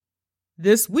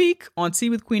This week on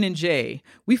Tea with Queen and Jay,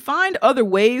 we find other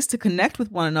ways to connect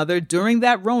with one another during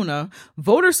that Rona,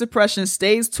 voter suppression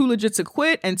stays too legit to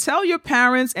quit, and tell your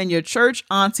parents and your church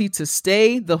auntie to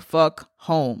stay the fuck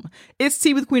home. It's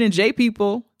Tea with Queen and Jay,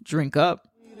 people. Drink up.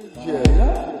 Tea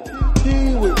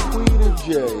with Queen and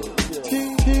Jay.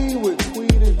 Tea with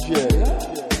Queen and Jay.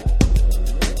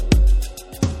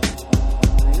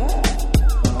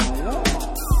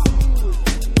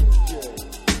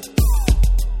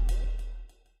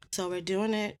 So we're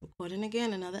doing it, recording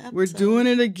again, another episode. We're doing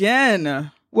it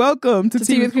again. Welcome to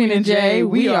Tea with Queen and Jay.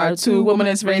 We are two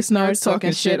womanist race nerds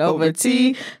talking shit over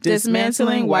tea,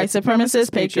 dismantling white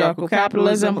supremacist patriarchal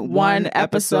capitalism one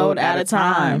episode at a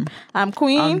time. I'm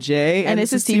Queen. I'm Jay. And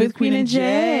this is Tea with Queen and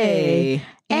Jay.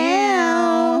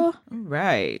 Ow.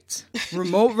 Right.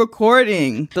 Remote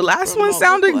recording. The last one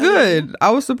sounded good.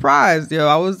 I was surprised.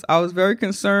 I was very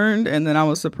concerned, and then I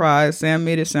was surprised. Sam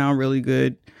made it sound really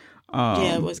good.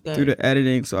 Yeah, it was good. Through the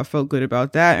editing, so I felt good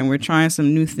about that. And we're trying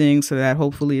some new things so that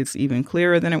hopefully it's even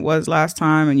clearer than it was last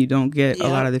time, and you don't get a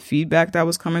lot of the feedback that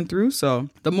was coming through. So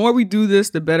the more we do this,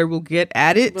 the better we'll get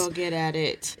at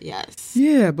it. Yes.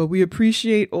 Yeah, but we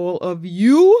appreciate all of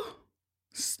you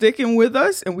sticking with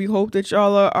us, and we hope that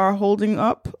y'all are holding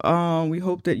up. We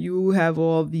hope that you have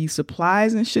all the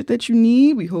supplies and shit that you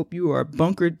need. We hope you are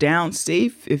bunkered down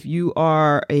safe. If you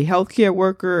are a healthcare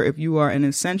worker, if you are an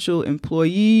essential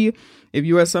employee, if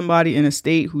you are somebody in a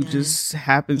state who just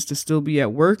happens to still be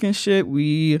at work and shit,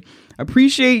 we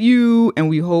appreciate you, and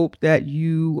we hope that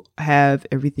you have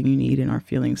everything you need and are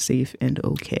feeling safe and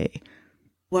okay.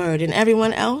 Word. And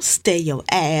everyone else, stay your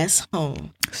ass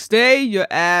home. Stay your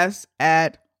ass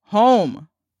at home.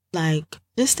 Like,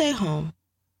 just stay home.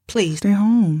 Please. Stay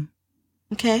home.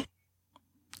 Okay?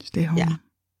 Stay home. Yeah.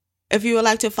 If you would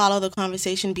like to follow the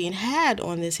conversation being had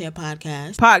on this here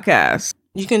podcast,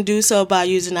 you can do so by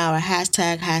using our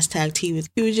hashtag Tea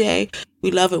with QJ.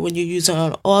 We love it when you use it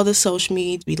on all the social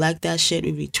medias. We like that shit.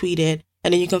 We retweet it.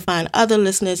 And then you can find other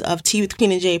listeners of Tea with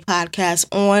Queen and Jay podcast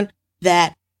on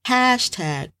that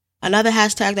hashtag. Another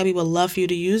hashtag that we would love for you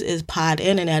to use is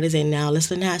PodIn, and that is a now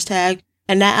listening hashtag.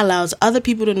 And that allows other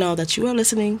people to know that you are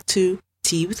listening to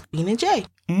Tea with Queen and Jay.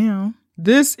 Yeah.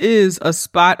 This is a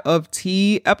spot of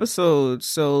tea episode.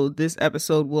 So this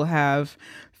episode will have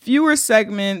fewer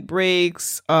segment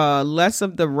breaks, less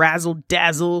of the razzle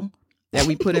dazzle that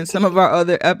we put in some of our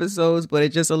other episodes, but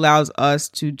it just allows us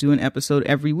to do an episode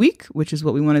every week, which is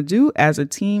what we want to do as a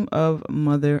team of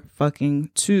motherfucking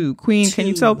two. Queen, can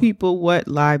you tell people what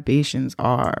libations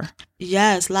are?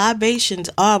 Yes, libations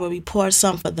are where we pour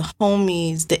some for the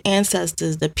homies, the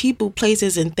ancestors, the people,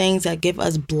 places, and things that give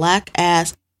us black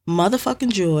ass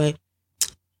motherfucking joy.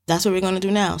 That's what we're going to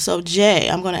do now. So, Jay,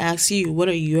 I'm going to ask you, what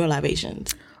are your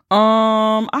libations?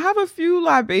 I have a few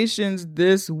libations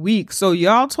this week. So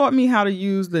y'all taught me how to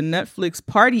use the Netflix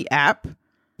Party app.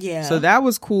 Yeah. So that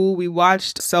was cool. We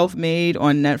watched Self-Made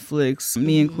on Netflix,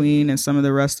 me and Queen and some of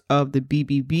the rest of the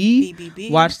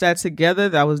BBB. Watched that together.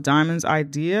 That was Diamond's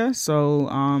idea. So,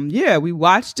 yeah, we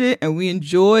watched it and we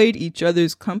enjoyed each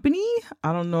other's company.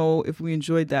 I don't know if we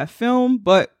enjoyed that film,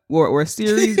 or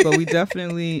series, but we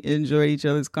definitely enjoyed each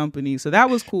other's company. So that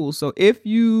was cool. So if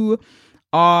you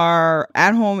are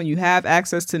at home and you have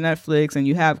access to Netflix and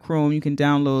you have Chrome, you can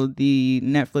download the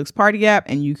Netflix Party app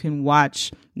and you can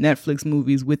watch Netflix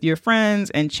movies with your friends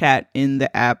and chat in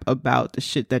the app about the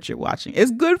shit that you're watching.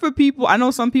 It's good for people. I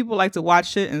know some people like to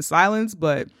watch shit in silence,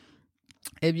 but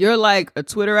if you're like a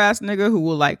Twitter ass nigga who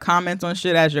will like comment on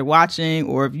shit as you're watching,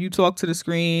 or if you talk to the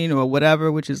screen or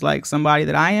whatever, which is like somebody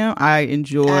that I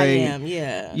enjoy,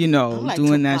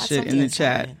 doing that shit in the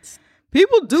chat.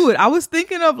 People do it. I was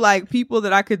thinking of like people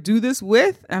that I could do this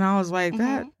with, and I was like,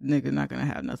 that nigga not gonna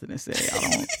have nothing to say.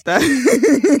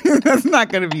 That's not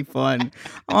gonna be fun.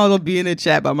 I'm gonna be in the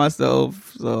chat by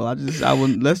myself, so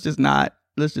let's just not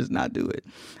do it.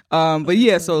 But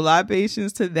yeah, so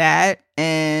libations to that,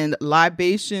 and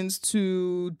libations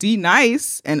to D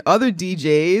Nice and other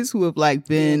DJs who have like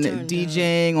been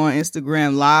DJing on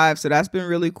Instagram Live. So that's been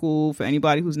really cool for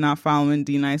anybody who's not following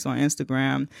D Nice on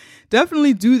Instagram.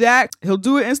 Definitely do that. He'll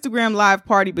do an Instagram Live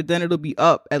party, but then it'll be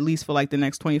up at least for like the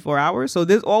next 24 hours. So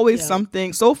there's always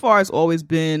something. So far, it's always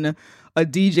been a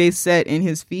DJ set in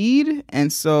his feed,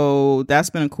 and so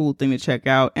that's been a cool thing to check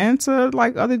out, and to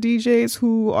like other DJs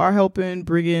who are helping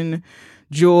bring in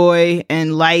joy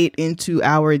and light into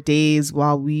our days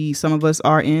while some of us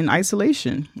are in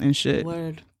isolation and shit.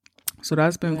 Word. So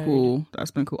that's been cool.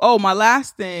 Oh, my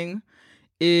last thing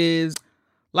is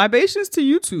libations to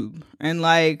YouTube, and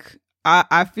like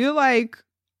I feel like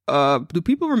do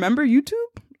people remember YouTube?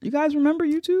 You guys remember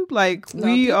YouTube? Like,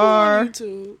 we are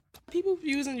YouTube. People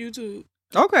using YouTube.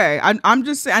 Okay. I'm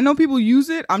just saying, I know people use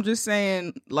it. I'm just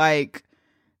saying, like,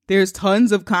 there's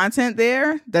tons of content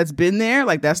there that's been there.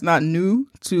 Like, that's not new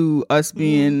to us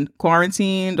being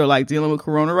quarantined or like dealing with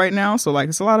corona right now. So like,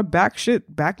 it's a lot of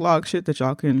backlog shit that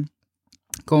y'all can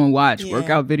go and watch,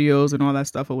 workout videos and all that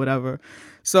stuff or whatever.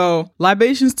 So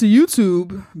Libations to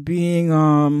YouTube being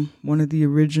one of the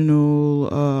original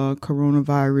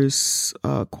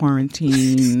coronavirus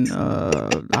quarantine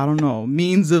I don't know,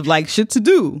 means of like shit to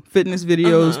do, fitness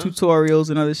videos, tutorials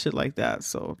and other shit like that.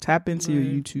 So tap into your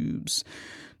YouTubes.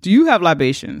 Do you have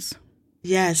libations?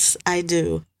 Yes, I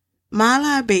do. My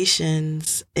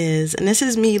libations is, and this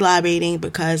is me libating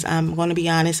because I'm going to be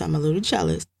honest, I'm a little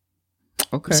jealous.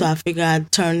 Okay. So I figured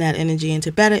I'd turn that energy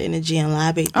into better energy and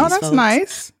libate these that's folks.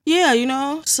 nice. Yeah, you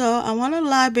know, so I want to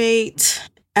libate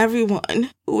everyone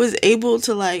who was able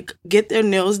to like get their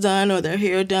nails done or their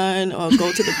hair done or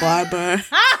go to the barber,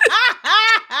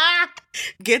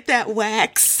 get that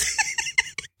wax.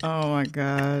 Oh my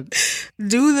God.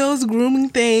 Do those grooming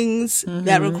things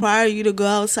that require you to go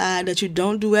outside that you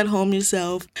don't do at home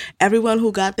yourself. Everyone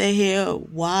who got their hair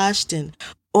washed and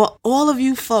or all of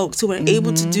you folks who were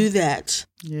able to do that,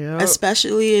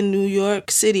 especially in New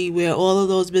York City where all of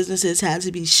those businesses had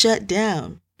to be shut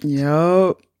down.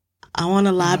 Yep. I want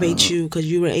to libate you because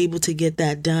you were able to get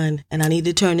that done. And I need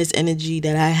to turn this energy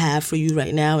that I have for you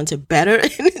right now into better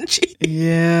energy.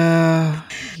 Yeah.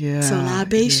 Yeah. So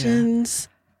libations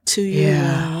to you.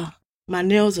 Yeah. My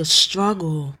nails are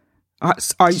struggle.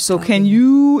 So can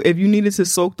you, if you needed to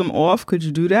soak them off, could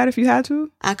you do that if you had to?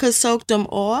 I could soak them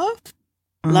off.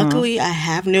 Luckily, I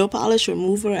have nail polish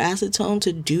remover acetone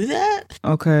to do that.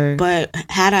 Okay. But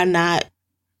had I not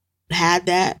had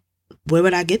that, where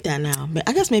would I get that now?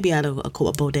 I guess maybe out of a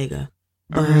bodega.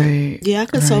 But yeah, I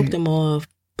could soak them off.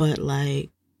 But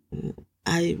like,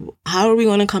 how are we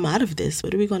going to come out of this?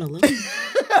 What are we going to look like?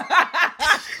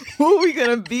 Who are we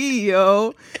going to be,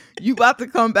 yo? You about to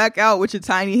come back out with your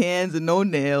tiny hands and no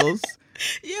nails.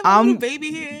 Yeah, I'm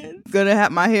baby hands.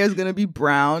 My hair's going to be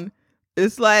brown.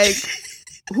 It's like...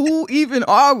 Who even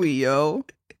are we, yo?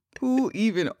 Who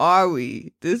even are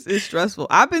we? This is stressful.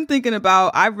 I've been thinking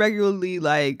about, I regularly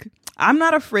like, I'm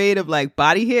not afraid of like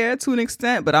body hair to an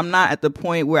extent, but I'm not at the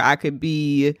point where I could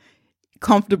be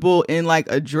comfortable in like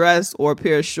a dress or a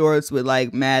pair of shorts with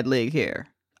like mad leg hair.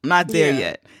 I'm not there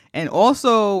yet. And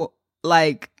also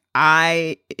like,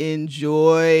 I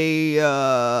enjoy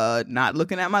not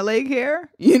looking at my leg hair,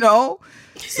 you know?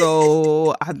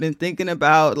 So I've been thinking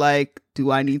about like, do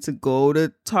I need to go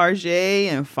to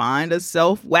Target and find a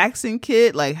self-waxing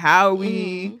kit? Like, how are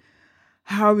we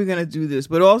going to do this?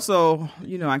 But also,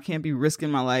 you know, I can't be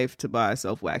risking my life to buy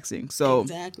self-waxing. So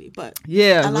exactly. But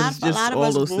yeah, a lot of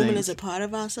us grooming is a part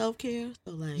of our self-care.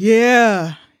 So like,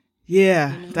 yeah. You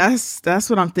know? That's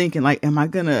what I'm thinking. Like, am I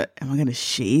gonna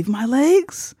shave my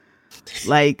legs?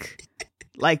 Like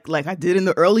I did in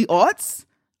the early aughts?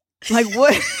 Like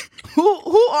what?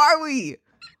 Who are we?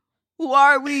 Who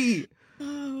are we?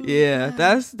 Oh, yeah,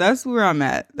 God. That's where I'm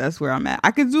at. That's where I'm at.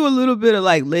 I could do a little bit of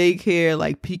like leg hair,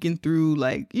 like peeking through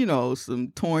like, you know, some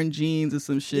torn jeans or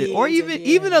some shit. Or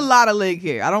even a lot of leg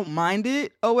hair. I don't mind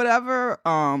it or whatever.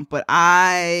 But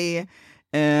I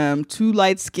am too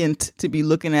light-skinned to be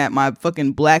looking at my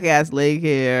fucking black-ass leg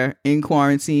hair in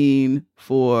quarantine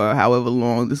for however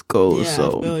long this goes. Yeah,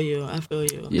 so I feel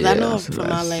you. Because I know for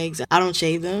my legs, I don't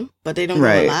shave them, but they don't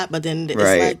grow a lot. But then it's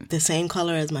like the same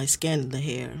color as my skin, the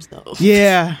hair. So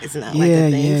yeah, it's not like a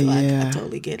thing. So I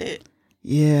totally get it.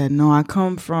 Yeah, no, I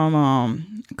come from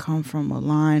a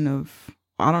line of,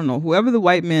 I don't know, whoever the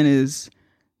white man is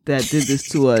that did this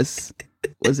to us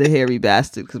was a hairy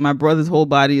bastard, because my brother's whole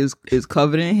body is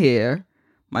covered in hair.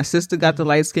 My sister got the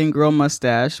light skinned girl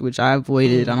mustache, which I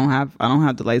avoided. I don't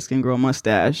have the light skinned girl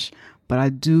mustache, but I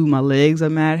do. My legs are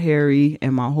mad hairy,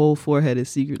 and my whole forehead is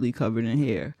secretly covered in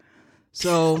hair.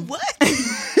 So what?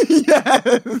 Yes,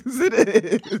 it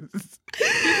is.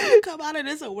 You come out of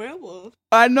this a werewolf.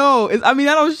 I know. I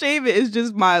don't shave it. It's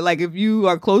just if you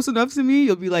are close enough to me,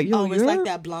 you'll be like, yo, it's like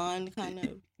that blonde kind of.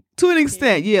 To an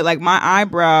extent, yeah. Like my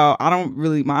eyebrow,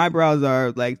 my eyebrows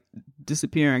are like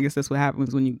disappearing. I guess that's what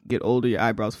happens when you get older, your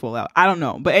eyebrows fall out. I don't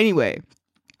know. But anyway,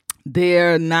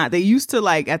 they used to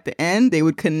like at the end, they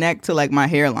would connect to like my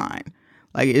hairline.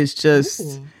 Like it's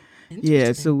just, yeah,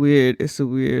 it's a weird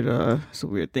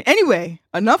thing. Anyway,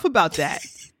 enough about that.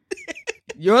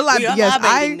 Your libation.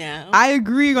 Yes, I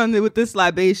agree with this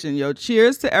libation. Yo,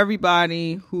 cheers to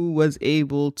everybody who was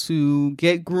able to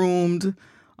get groomed.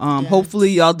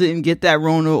 Hopefully y'all didn't get that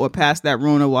Rona or pass that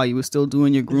Rona while you were still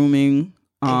doing your grooming.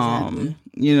 Exactly.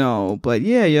 You know, but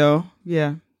yeah, yo.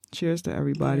 Yeah. Cheers to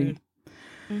everybody.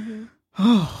 Mm-hmm.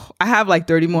 I have like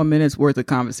 30 more minutes worth of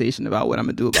conversation about what I'm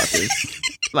gonna do about this.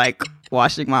 Like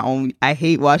washing my own. I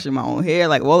hate washing my own hair.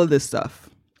 Like all of this stuff.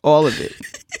 All of it.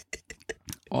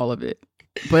 All of it.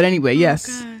 But anyway,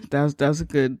 yes, that's a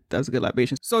good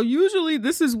libation. So usually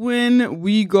this is when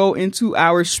we go into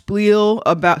our spiel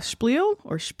about spiel.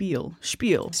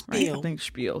 Right? I think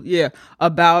spiel. Yeah,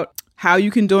 about how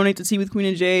you can donate to Tea with Queen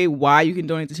and Jay, why you can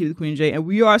donate to Tea with Queen and Jay, and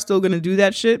we are still going to do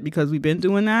that shit because we've been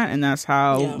doing that, and that's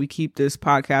how we keep this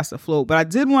podcast afloat. But I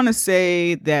did want to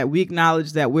say that we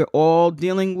acknowledge that we're all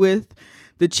dealing with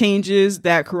the changes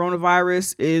that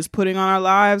coronavirus is putting on our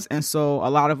lives. And so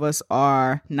a lot of us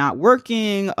are not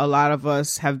working. A lot of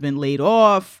us have been laid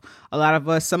off.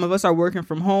 Some of us are working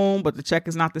from home, but the check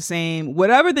is not the same.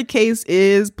 Whatever the case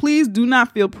is, please do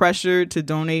not feel pressured to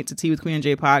donate to Tea with Queen and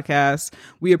Jay podcast.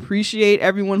 We appreciate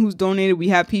everyone who's donated. We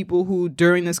have people who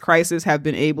during this crisis have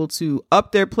been able to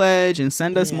up their pledge and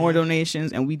send us more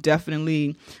donations. And we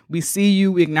see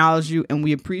you, we acknowledge you, and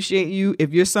we appreciate you.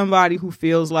 If you're somebody who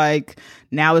feels like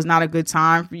now is not a good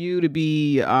time for you to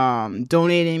be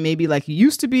donating maybe like you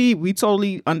used to be, we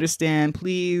totally understand.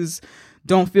 Please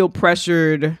don't feel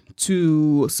pressured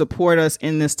to support us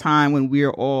in this time when we're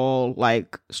all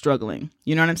like struggling.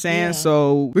 You know what I'm saying? Yeah.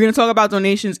 So we're going to talk about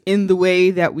donations in the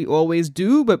way that we always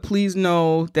do, but please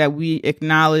know that we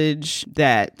acknowledge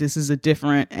that this is a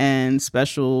different and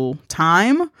special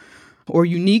time, or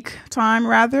unique time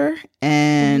rather.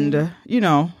 And, you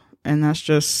know, and that's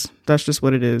just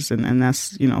what it is. And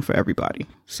that's, you know, for everybody.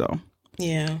 So,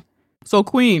 yeah. So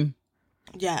Queen.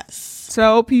 Yes.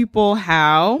 Tell people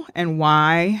how and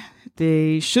why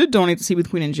they should donate to Tea with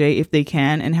Queen and Jay if they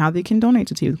can, and how they can donate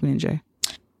to Tea with Queen and Jay.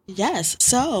 Yes.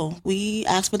 So we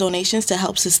ask for donations to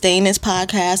help sustain this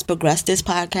podcast, progress this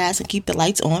podcast, and keep the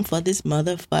lights on for this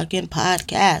motherfucking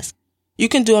podcast. You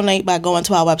can donate by going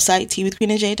to our website,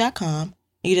 teawithqueenandjay.com.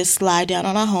 You just slide down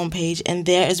on our homepage, and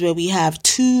there is where we have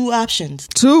two options.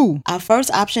 Our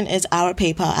first option is our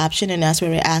PayPal option, and that's where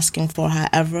we're asking for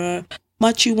however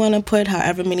much you want to put,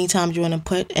 however many times you want to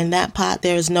put in that pot.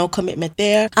 There is no commitment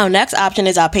there. Our next option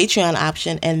is our Patreon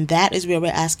option, and that is where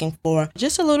we're asking for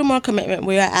just a little more commitment.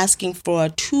 We are asking for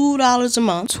 $2 a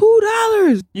month.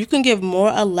 $2. You can give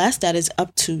more or less. That is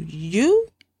up to you.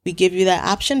 We give you that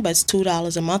option, but it's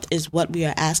 $2 a month is what we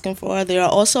are asking for. There are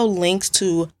also links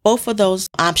to both of those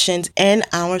options in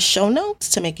our show notes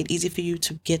to make it easy for you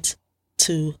to get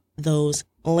to those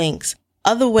links.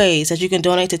 Other ways that you can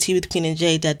donate to Tea with Queen and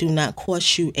Jay that do not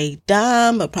cost you a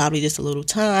dime, but probably just a little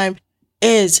time,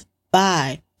 is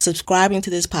by subscribing to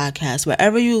this podcast.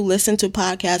 Wherever you listen to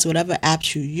podcasts, whatever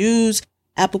apps you use,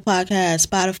 Apple Podcasts,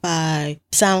 Spotify,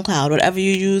 SoundCloud, whatever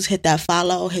you use, hit that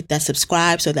follow, hit that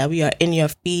subscribe so that we are in your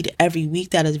feed every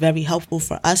week. That is very helpful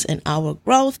for us in our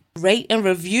growth. Rate and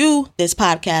review this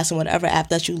podcast on whatever app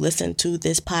that you listen to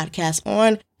this podcast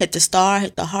on. Hit the star,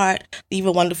 hit the heart, leave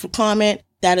a wonderful comment.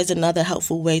 That is another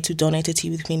helpful way to donate to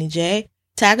Tea with Queen and Jay.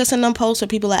 Tag us in them posts where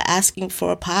people are asking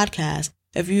for a podcast.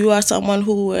 If you are someone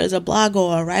who is a blogger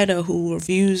or a writer who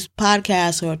reviews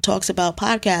podcasts or talks about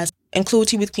podcasts, include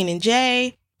Tea with Queen and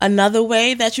Jay. Another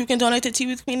way that you can donate to Tea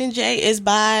with Queen and Jay is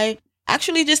by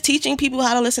actually just teaching people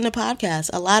how to listen to podcasts.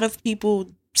 A lot of people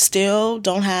still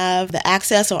don't have the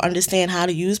access or understand how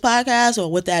to use podcasts or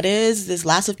what that is. There's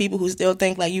lots of people who still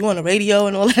think like you on the radio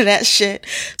and all of that shit.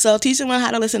 So teaching them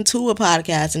how to listen to a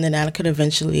podcast, and then that could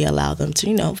eventually allow them to,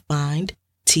 you know, find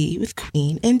Tea with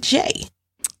Queen and Jay.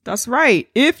 That's right.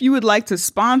 If you would like to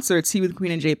sponsor Tea with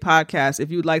Queen and Jay podcast, if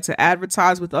you'd like to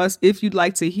advertise with us, if you'd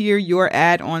like to hear your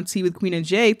ad on Tea with Queen and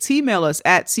Jay, email us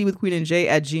at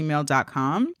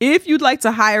teawithqueenandjay@gmail.com. If you'd like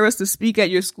to hire us to speak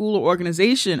at your school or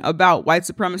organization about white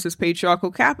supremacist patriarchal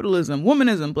capitalism,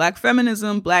 womanism, black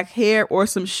feminism, black hair, or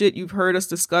some shit you've heard us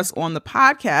discuss on the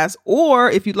podcast, or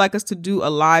if you'd like us to do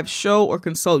a live show or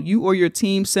consult you or your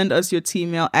team, send us your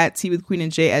email at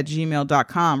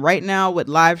teawithqueenandjay@gmail.com. Right now, what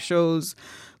live shows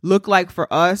look like for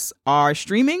us are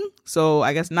streaming, so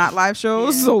I guess not live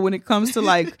shows. So when it comes to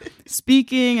like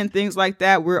speaking and things like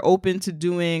that, we're open to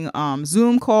doing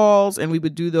Zoom calls, and we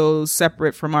would do those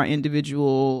separate from our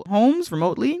individual homes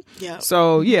remotely.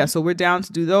 So we're down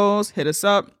to do those. Hit us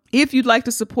up. If you'd like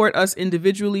to support us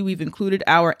individually, we've included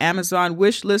our Amazon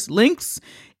wish list links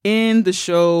in the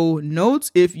show notes.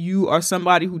 If you are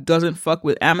somebody who doesn't fuck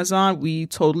with Amazon, we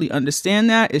totally understand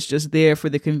that. It's just there for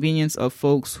the convenience of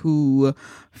folks who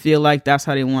feel like that's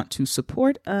how they want to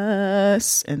support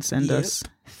us and send us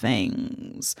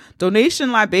things.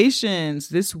 Donation libations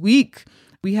this week.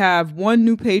 We have one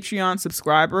new Patreon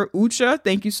subscriber, Ucha.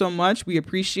 Thank you so much. We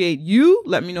appreciate you.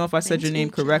 Let me know if I said your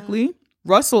name correctly.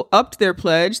 Russell upped their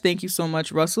pledge. Thank you so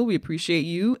much, Russell. We appreciate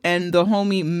you. And the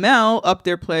homie Mel upped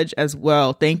their pledge as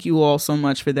well. Thank you all so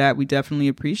much for that. We definitely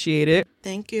appreciate it.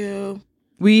 Thank you.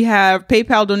 We have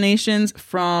PayPal donations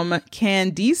from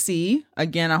Candice.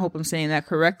 Again, I hope I'm saying that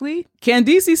correctly.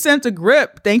 Candice sent a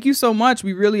grip. Thank you so much.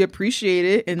 We really appreciate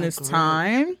it in this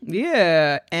time.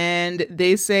 Yeah. And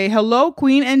they say, hello,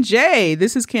 Queen and Jay.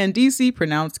 This is Candice,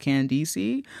 pronounced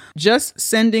Candice. Just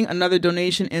sending another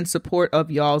donation in support of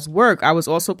y'all's work. I was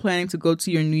also planning to go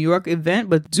to your New York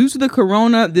event, but due to the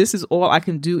corona, this is all I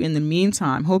can do in the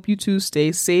meantime. Hope you two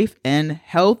stay safe and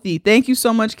healthy. Thank you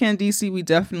so much, Candice. We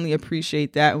definitely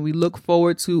appreciate that. And we look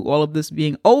forward to all of this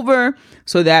being over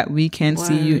so that we can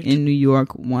see you in New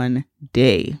York one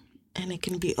day. And it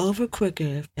can be over quicker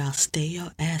if y'all stay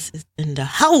your asses in the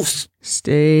house.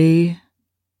 Stay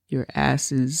your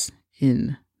asses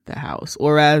in the house.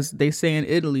 Or as they say in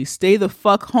Italy, stay the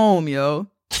fuck home, yo.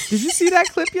 Did you see that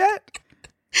clip yet?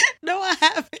 No, I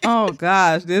haven't. Oh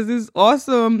gosh, there's this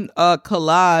awesome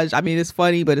collage. I mean, it's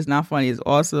funny, but it's not funny. It's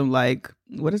awesome. Like,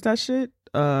 what is that shit?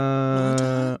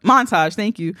 Montage.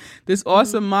 Thank you. This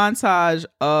awesome montage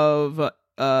of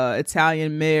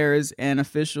Italian mayors and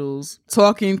officials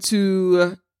talking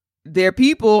to their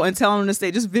people and telling them to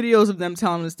stay. Just videos of them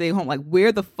telling them to stay home. Like,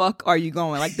 where the fuck are you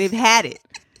going? Like, they've had it.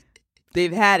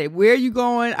 They've had it. Where are you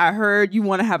going? I heard you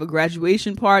want to have a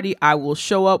graduation party. I will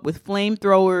show up with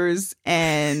flamethrowers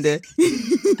and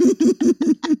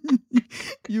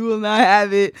you will not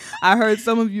have it. I heard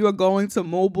some of you are going to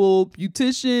mobile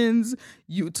beauticians.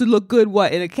 You to look good,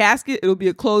 what? In a casket? It'll be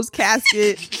a closed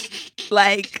casket.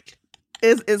 Like,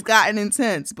 it's gotten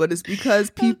intense, but it's because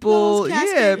people,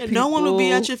 people, no one will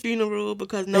be at your funeral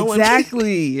because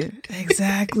exactly.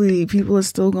 People are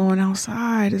still going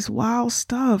outside. It's wild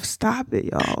stuff. Stop it,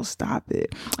 y'all. Stop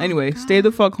it. Anyway, stay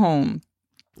the fuck home.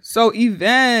 So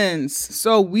events.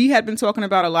 So we had been talking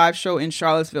about a live show in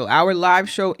Charlottesville. Our live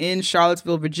show in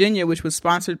Charlottesville, Virginia, which was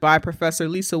sponsored by Professor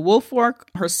Lisa Woolfolk,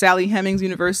 her Sally Hemings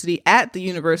University at the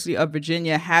University of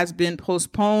Virginia, has been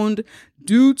postponed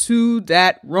due to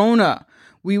that Rona.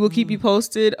 We will keep you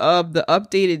posted of the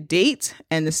updated date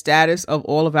and the status of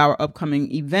all of our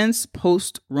upcoming events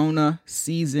post-Rona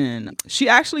season. She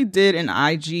actually did an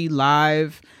IG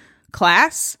live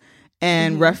class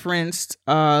and referenced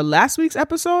last week's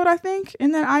episode, I think,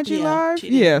 in that IG live.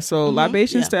 Yeah, so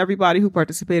libations to everybody who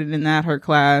participated in that, her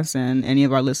class, and any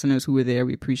of our listeners who were there.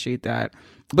 We appreciate that.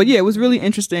 But yeah, it was really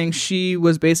interesting. She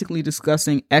was basically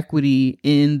discussing equity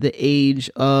in the age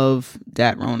of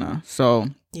that Rona. So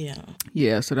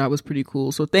yeah, so that was pretty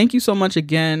cool. So thank you so much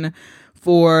again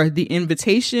for the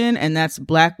invitation, and that's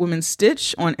Black Women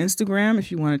Stitch on Instagram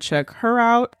if you want to check her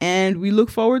out. And we look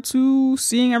forward to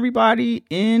seeing everybody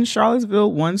in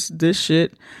Charlottesville once this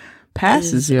shit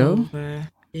passes, yo. Over.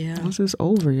 Yeah. Once it's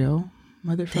over, yo.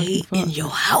 Motherfucking Stay in your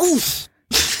house.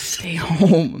 Stay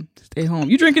home. Stay home.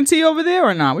 You drinking tea over there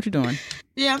or not? What you doing?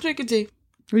 Yeah, I'm drinking tea.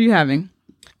 What are you having?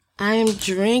 I am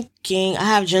drinking, I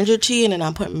have ginger tea and then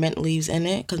I put mint leaves in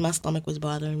it because my stomach was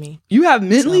bothering me. You have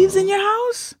mint leaves in your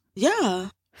house? Yeah.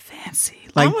 Fancy.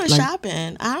 I went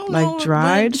shopping. I don't know. Like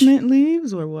dried mint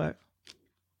leaves or what?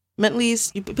 Mint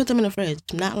leaves, you put them in the fridge.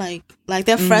 Not like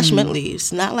they're fresh mint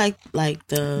leaves. Not like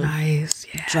the nice,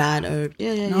 dried herb.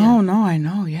 Yeah. No, I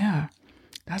know, yeah.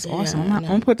 That's awesome. I'm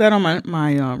going to put that on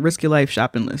my Risk Your Life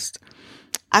shopping list.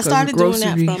 I started doing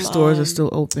that from stores are still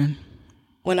open.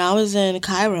 When I was in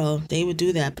Cairo, they would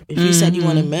do that. If you said you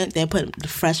wanted mint, they put the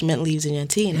fresh mint leaves in your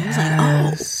tea. And I was like,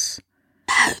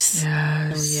 yes.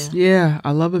 Yes. Oh, yeah,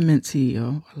 I love a mint tea,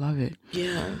 yo. I love it.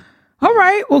 Yeah. All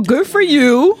right. Well, good for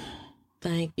you.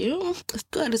 Thank you. It's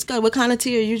good. It's good. What kind of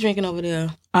tea are you drinking over there?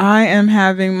 I am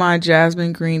having my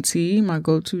jasmine green tea, my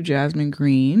go-to jasmine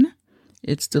green.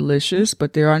 It's delicious,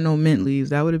 but there are no mint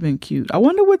leaves. That would have been cute. I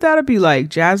wonder what that would be like.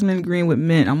 Jasmine green with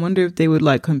mint. I wonder if they would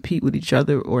like compete with each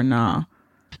other or nah.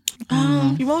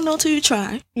 You won't know till you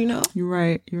try, you know? You're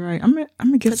right. I'm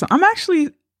gonna get some. I'm actually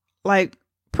like,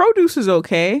 produce is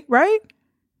okay, right?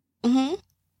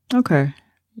 Mm-hmm. Okay.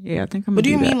 Yeah, I think I'm gonna What do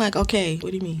you mean that. Like, okay?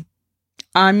 What do you mean?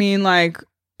 I mean, like,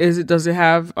 does it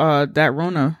have that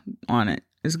Rona on it?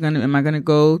 Am I gonna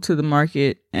go to the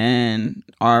market and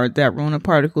are that Rona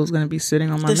particles gonna be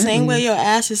sitting on my The same leaves? way your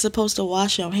ass is supposed to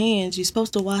wash your hands, you're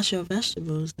supposed to wash your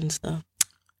vegetables and stuff.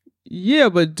 Yeah,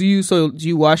 but do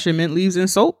you wash your mint leaves in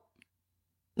soap?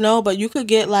 No, but you could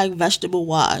get like vegetable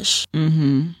wash.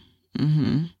 Okay.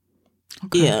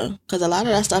 Yeah, because a lot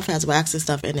of that stuff has wax and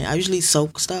stuff in it. I usually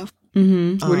soak stuff. What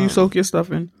do you soak your stuff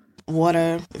in?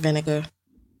 Water, vinegar.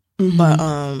 But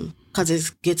because it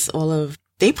gets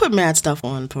they put mad stuff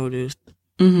on produce.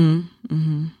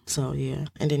 So yeah,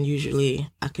 and then usually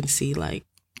I can see like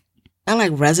not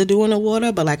like residue in the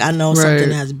water, but like I know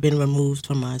something has been removed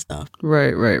from my stuff.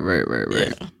 Right.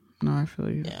 Yeah. No, I feel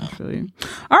you. I feel you.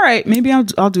 All right, maybe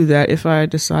I'll do that if I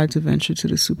decide to venture to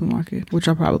the supermarket, which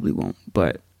I probably won't,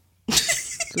 but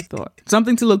it's a thought.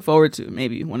 Something to look forward to,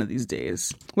 maybe one of these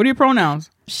days. What are your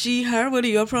pronouns? She, her. What are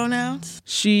your pronouns?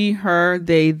 She, her,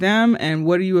 they, them. And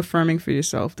what are you affirming for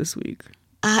yourself this week?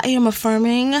 I am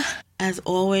affirming, as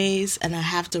always, and I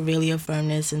have to really affirm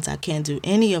this since I can't do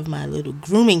any of my little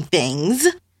grooming things,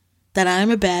 that I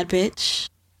am a bad bitch.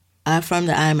 I affirm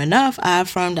that I am enough. I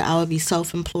affirm that I will be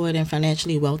self-employed and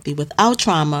financially wealthy without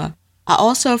trauma. I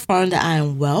also affirm that I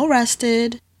am well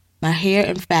rested. My hair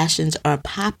and fashions are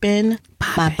popping.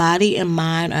 My body and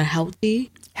mind are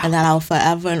healthy. And that I'll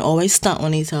forever and always stunt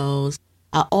on these hoes.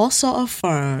 I also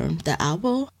affirm that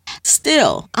I'm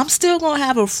still going to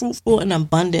have a fruitful and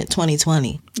abundant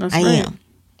 2020. That's I right. am.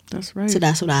 That's right. So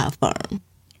that's what I affirm.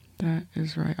 That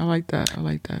is right. I like that.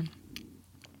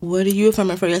 What are you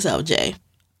affirming for yourself, Jay?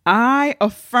 I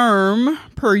affirm,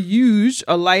 per usual,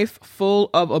 a life full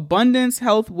of abundance,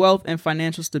 health, wealth, and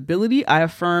financial stability. I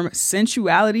affirm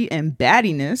sensuality and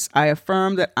baddiness. I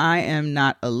affirm that I am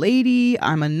not a lady.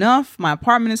 I'm enough. My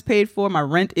apartment is paid for. My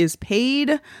rent is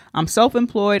paid. I'm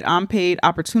self-employed. I'm paid.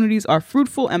 Opportunities are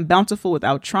fruitful and bountiful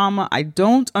without trauma. I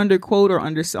don't underquote or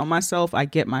undersell myself. I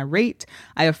get my rate.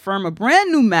 I affirm a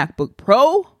brand new MacBook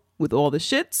Pro with all the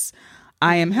shits.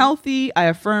 I am healthy. I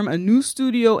affirm a new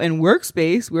studio and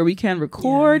workspace where we can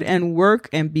record and work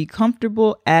and be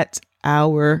comfortable at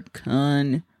our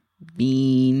convenience.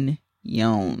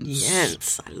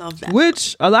 Yes, I love that.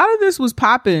 Which a lot of this was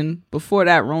popping before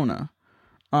that Rona.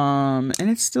 And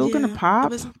it's still gonna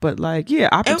pop, but like,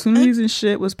 opportunities and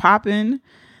shit was popping.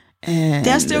 And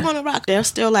they're still gonna rock. They're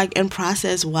still like in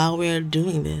process while we're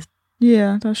doing this.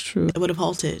 Yeah, that's true. It would have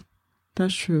halted.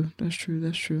 That's true.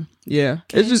 Yeah.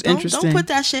 Okay. It's just interesting. Don't put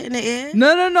that shit in the air.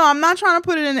 No. I'm not trying to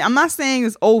put it in. I'm not saying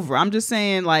it's over. I'm just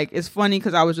saying like it's funny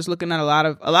because I was just looking at a lot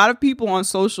of people on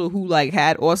social who like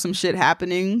had awesome shit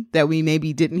happening that we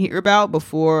maybe didn't hear about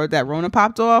before that Rona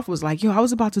popped off. Was like, yo, I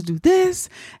was about to do this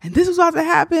and this was about to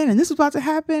happen and this was about to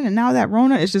happen and now that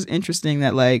Rona. It's just interesting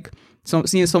that like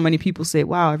seeing so many people say,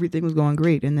 wow, everything was going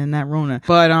great and then that Rona.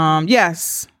 But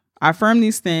yes. I affirm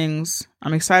these things.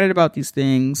 I'm excited about these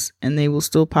things, and they will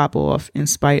still pop off in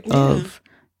spite of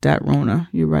that Rona.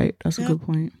 You're right. That's a good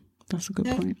point.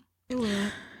 It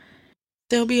will.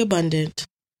 They'll be abundant.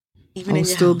 Even in your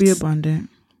still house. Be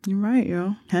abundant. You're right,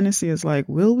 yo. Hennessy is like,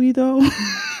 will we though?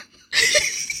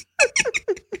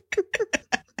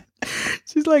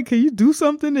 She's like, can you do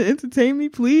something to entertain me,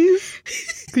 please?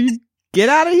 Can you get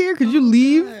out of here? Could you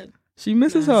leave? God. She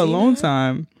misses her alone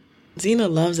time.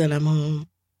 Xena loves that I'm home.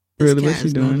 Really, what's she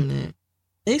doing?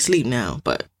 They sleep now,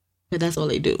 but that's all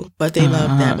they do. But they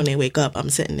love that when they wake up,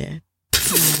 I'm sitting there.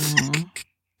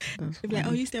 They're like,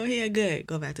 oh, you still here? Good.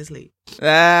 Go back to sleep.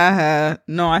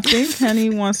 No, I think Henny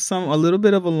wants a little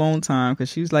bit of alone time because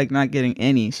she's like not getting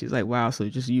any. She's like, wow, so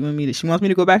just you and me. She wants me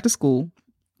to go back to school.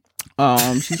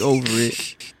 She's over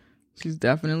it. She's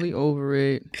definitely over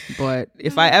it. But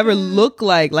if I ever look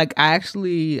like I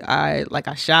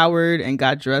showered and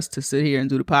got dressed to sit here and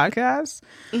do the podcast.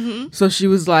 Mm-hmm. So she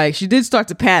was like, she did start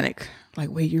to panic. Like,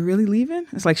 wait, you're really leaving?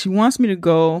 It's like she wants me to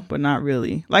go, but not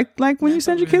really. Like when you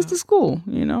send your kids to school,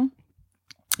 you know?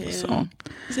 Yeah. So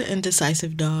she's an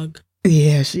indecisive dog.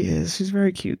 Yeah, she is. She's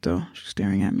very cute, though. She's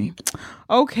staring at me.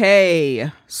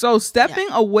 Okay. So stepping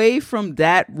away from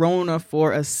that Rona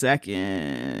for a second.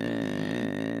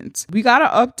 We got an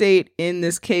update in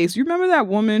this case. You remember that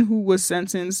woman who was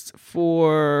sentenced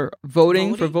for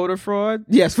voting? For voter fraud?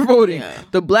 Yes, for voting. Yeah.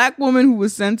 The black woman who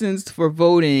was sentenced for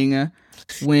voting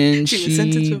when she was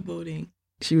sentenced for voting.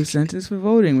 She was sentenced for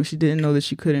voting when she didn't know that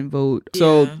she couldn't vote. Yeah.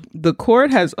 So the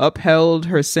court has upheld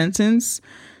her sentence.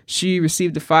 She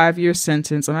received a 5-year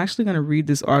sentence. I'm actually going to read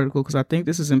this article because I think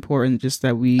this is important just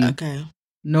that we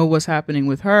know what's happening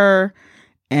with her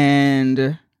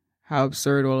and how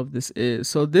absurd all of this is.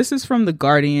 So this is from The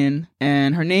Guardian,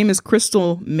 and her name is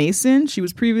Crystal Mason. She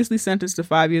was previously sentenced to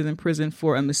 5 years in prison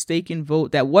for a mistaken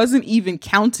vote that wasn't even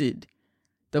counted.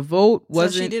 The vote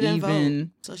wasn't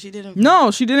even. So she didn't vote.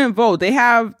 No, she didn't vote. They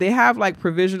have like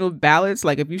provisional ballots.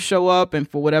 Like if you show up and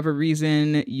for whatever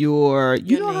reason you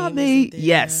know how they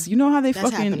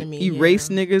fucking erase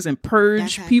niggas and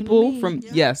purge people from.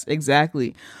 Yep. Yes,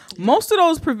 exactly. Most of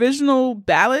those provisional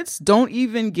ballots don't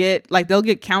even get they'll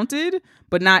get counted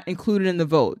but not included in the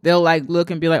vote. They'll like look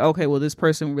and be like, okay, well this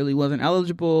person really wasn't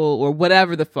eligible or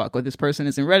whatever the fuck, or this person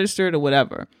isn't registered or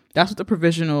whatever. That's what the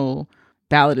provisional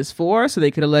ballot is for, so they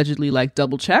could allegedly like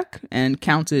double check and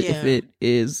count it if it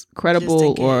is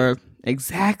credible or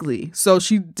Exactly. So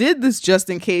she did this just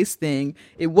in case thing.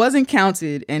 It wasn't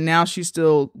counted, and now she's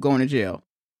still going to jail.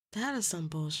 That is some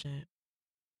bullshit.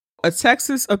 A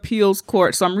Texas appeals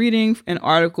court. So I'm reading an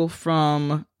article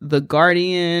from The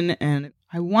Guardian, and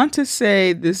I want to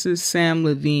say this is Sam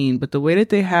Levine, but the way that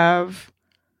they have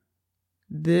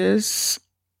this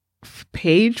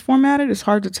page formatted, it's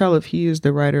hard to tell if he is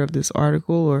the writer of this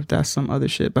article or if that's some other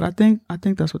shit, but I think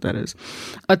that's what that is.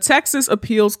 A Texas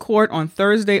appeals court on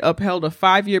Thursday upheld a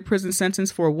 5-year prison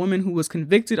sentence for a woman who was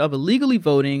convicted of illegally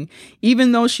voting,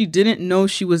 even though she didn't know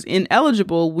she was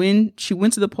ineligible when she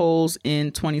went to the polls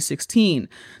in 2016.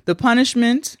 The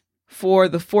punishment for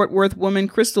the Fort Worth woman,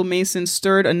 Crystal Mason,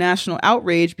 stirred a national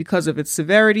outrage because of its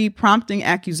severity, prompting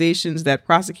accusations that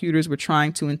prosecutors were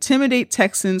trying to intimidate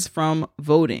Texans from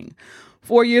voting.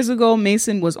 4 years ago,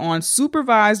 Mason was on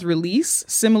supervised release,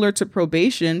 similar to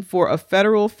probation, for a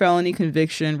federal felony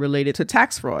conviction related to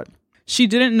tax fraud. She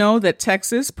didn't know that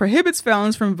Texas prohibits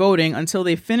felons from voting until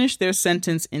they finish their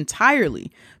sentence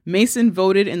entirely. Mason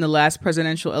voted in the last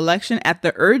presidential election at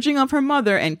the urging of her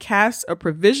mother and cast a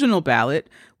provisional ballot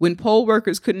when poll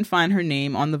workers couldn't find her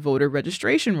name on the voter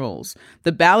registration rolls.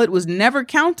 The ballot was never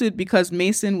counted because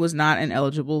Mason was not an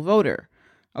eligible voter.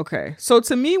 Okay, so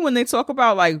to me, when they talk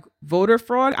about like voter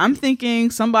fraud, I'm thinking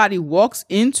somebody walks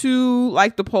into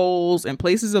like the polls and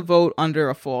places a vote under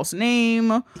a false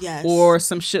name, yes, or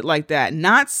some shit like that.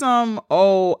 Not some,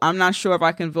 oh, I'm not sure if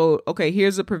I can vote. Okay,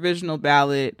 here's a provisional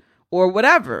ballot or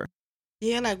whatever.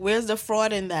 Yeah, like where's the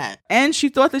fraud in that? And she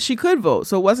thought that she could vote.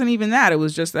 So it wasn't even that. It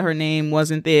was just that her name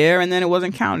wasn't there and then it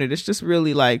wasn't counted. It's just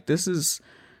really like, this is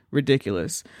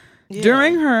ridiculous. Yeah.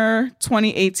 During her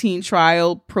 2018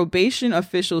 trial, probation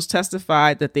officials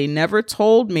testified that they never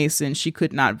told Mason she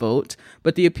could not vote,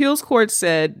 but the appeals court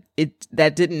said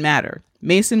that didn't matter.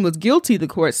 Mason was guilty, the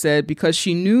court said, because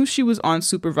she knew she was on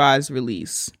supervised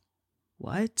release.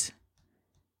 What?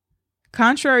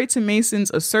 Contrary to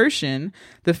Mason's assertion,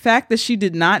 the fact that she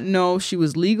did not know she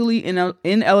was legally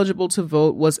ineligible to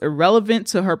vote was irrelevant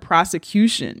to her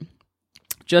prosecution.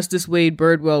 Justice Wade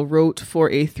Birdwell wrote for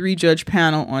a 3-judge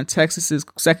panel on Texas's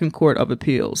Second Court of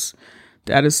Appeals.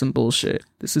 That is some bullshit.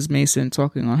 This is Mason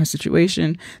talking on her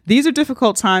situation. These are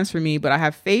difficult times for me, but I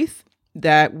have faith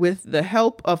that with the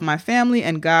help of my family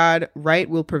and God, right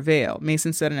will prevail,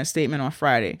 Mason said in a statement on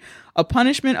Friday. A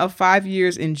punishment of 5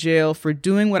 years in jail for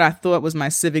doing what I thought was my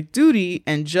civic duty,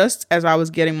 and just as I was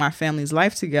getting my family's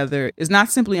life together, is not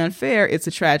simply unfair, it's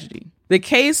a tragedy. The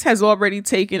case has already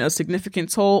taken a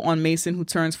significant toll on Mason, who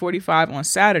turns 45 on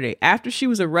Saturday. After she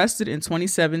was arrested in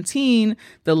 2017,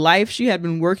 the life she had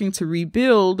been working to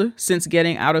rebuild since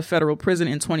getting out of federal prison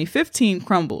in 2015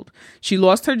 crumbled. She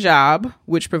lost her job,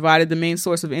 which provided the main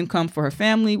source of income for her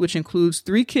family, which includes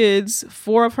 3 kids,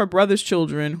 4 of her brother's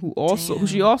children, who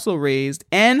she also raised,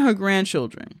 and her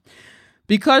grandchildren.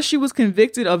 Because she was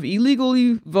convicted of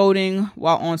illegally voting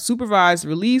while on supervised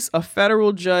release, a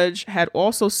federal judge had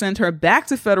also sent her back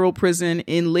to federal prison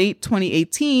in late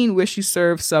 2018, where she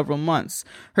served several months.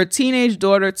 Her teenage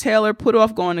daughter, Taylor, put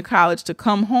off going to college to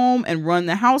come home and run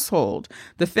the household.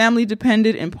 The family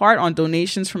depended in part on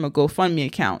donations from a GoFundMe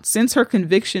account. Since her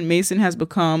conviction, Mason has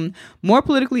become more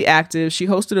politically active. She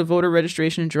hosted a voter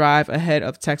registration drive ahead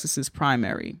of Texas's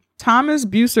primary. Thomas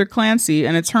Buser Clancy,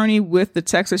 an attorney with the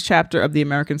Texas chapter of the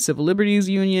American Civil Liberties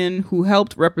Union, who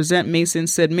helped represent Mason,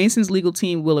 said Mason's legal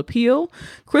team will appeal.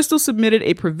 Crystal submitted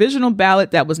a provisional ballot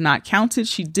that was not counted.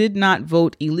 She did not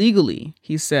vote illegally,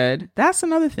 he said. That's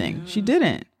another thing. She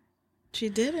didn't. She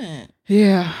didn't.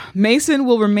 Yeah. Mason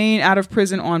will remain out of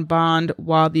prison on bond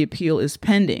while the appeal is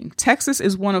pending. Texas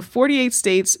is one of 48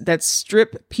 states that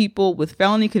strip people with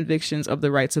felony convictions of the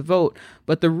right to vote,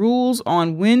 but the rules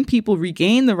on when people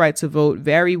regain the right to vote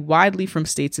vary widely from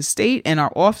state to state and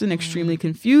are often extremely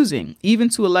confusing, even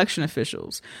to election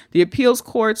officials. The appeals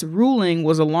court's ruling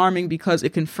was alarming because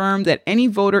it confirmed that any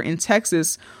voter in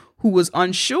Texas who was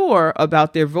unsure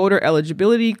about their voter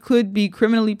eligibility could be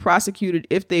criminally prosecuted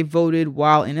if they voted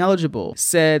while ineligible,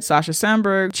 said Sasha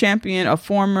Sandberg, champion, a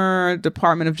former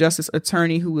Department of Justice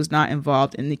attorney who was not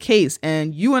involved in the case.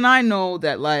 And you and I know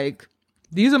that, like,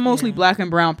 these are mostly Black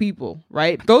and brown people,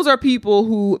 right? Those are people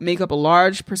who make up a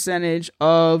large percentage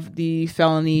of the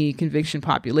felony conviction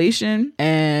population.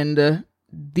 And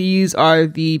these are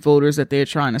the voters that they're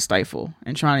trying to stifle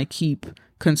and trying to keep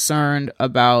concerned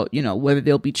about, you know, whether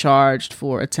they'll be charged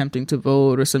for attempting to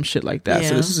vote or some shit like that. Yeah.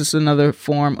 So this is just another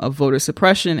form of voter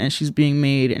suppression, and she's being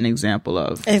made an example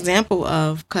of.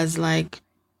 Because like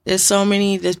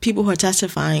there's people who are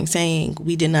testifying saying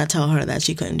we did not tell her that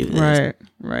she couldn't do this.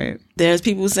 Right. There's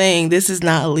people saying this is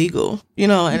not illegal, you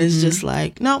know, and it's just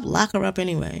like, nope, lock her up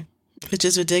anyway, which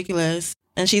is ridiculous.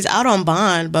 And she's out on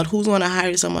bond, but who's going to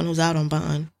hire someone who's out on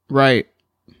bond? Right.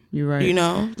 You're right. You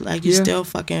know, like you're still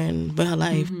fucking with her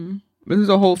life. Mm-hmm. There's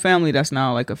a whole family that's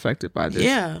now like affected by this.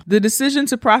 Yeah. The decision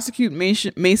to prosecute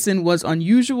Mason was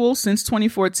unusual. Since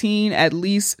 2014, at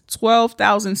least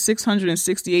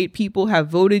 12,668 people have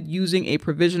voted using a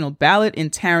provisional ballot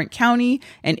in Tarrant County,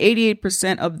 and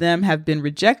 88% of them have been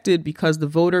rejected because the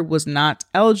voter was not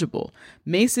eligible.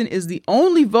 Mason is the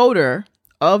only voter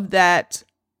of that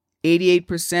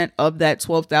 88% of that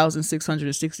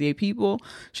 12,668 people.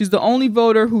 She's the only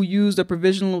voter who used a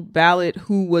provisional ballot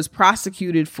who was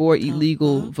prosecuted for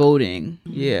illegal voting.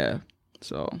 Yeah.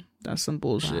 So that's some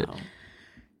bullshit. Wow.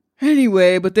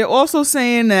 Anyway, but they're also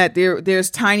saying that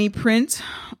there's tiny print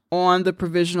on the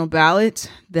provisional ballot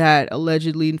that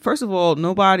allegedly, first of all,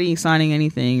 nobody signing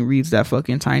anything reads that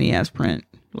fucking tiny ass print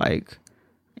like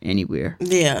anywhere.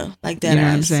 Yeah, like that. You know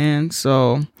what I'm saying?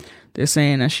 So they're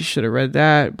saying that she should have read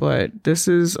that, but this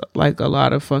is like a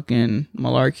lot of fucking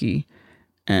malarkey,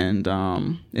 and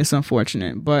it's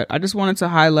unfortunate. But I just wanted to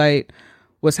highlight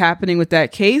what's happening with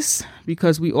that case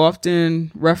because we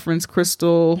often reference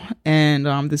Crystal and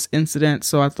this incident,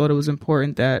 so I thought it was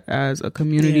important that as a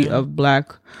community of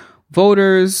Black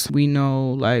voters, we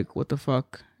know like what the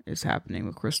fuck is happening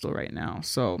with Crystal right now.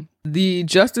 So the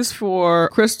Justice for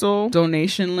Crystal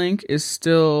donation link is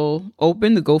still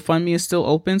open. The GoFundMe is still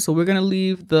open. So we're going to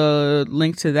leave the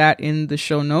link to that in the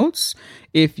show notes.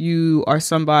 If you are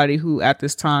somebody who at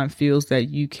this time feels that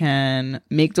you can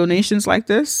make donations like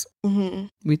this,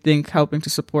 we think helping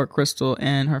to support Crystal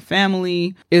and her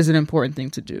family is an important thing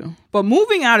to do. But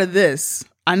moving out of this,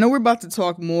 I know we're about to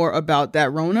talk more about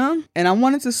that Rona, and I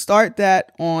wanted to start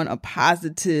that on a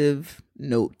positive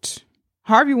note.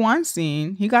 Harvey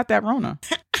Weinstein, he got that Rona.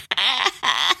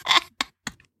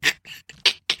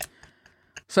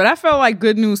 So that felt like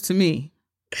good news to me.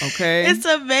 Okay. It's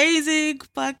amazing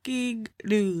fucking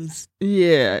news.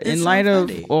 Yeah. It's in light so of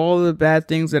funny. all the bad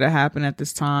things that have happened at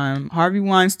this time, Harvey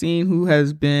Weinstein, who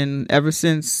has been ever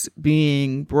since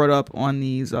being brought up on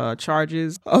these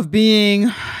charges of being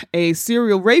a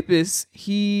serial rapist,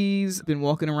 he's been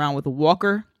walking around with a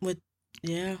walker.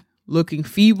 Looking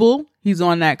feeble. He's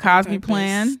on that Cosby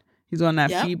plan. He's on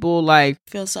that feeble, like,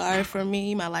 feel sorry for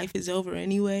me. My life is over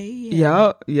anyway.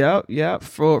 Yep.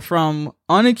 From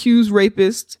unaccused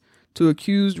rapist to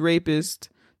accused rapist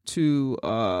to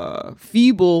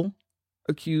feeble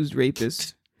accused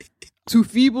rapist to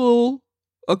feeble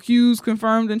accused,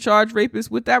 confirmed, and charged rapist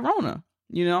with that Rona.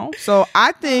 You know? So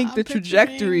I think the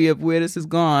trajectory of where this has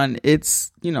gone,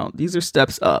 it's, you know, these are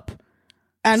steps up.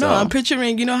 I know. So, I'm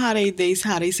picturing, you know how they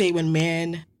say when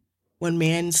man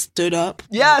stood up.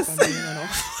 Yes.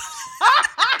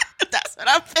 That's what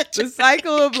I'm picturing. The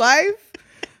cycle of life.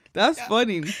 That's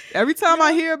funny. Every time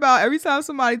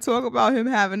somebody talk about him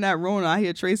having that Rona, I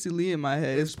hear Tracy Lee in my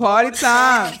head. It's party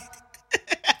time.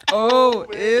 Oh,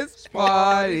 it's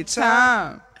party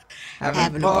time.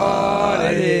 Having a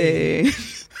party.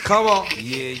 Come on.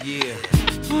 Yeah.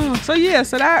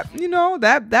 So that, you know,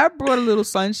 that brought a little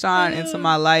sunshine into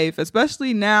my life,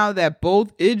 especially now that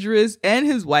both Idris and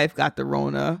his wife got the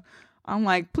Rona. I'm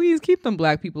like, please keep them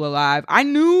Black people alive.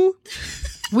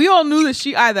 We all knew that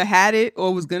she either had it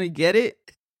or was gonna get it.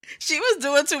 She was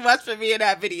doing too much for me in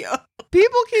that video.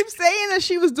 People keep saying that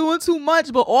she was doing too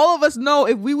much, but all of us know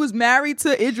if we was married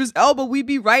to Idris Elba, we'd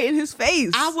be right in his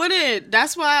face. I wouldn't.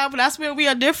 That's where we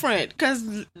are different. Because,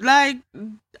 like,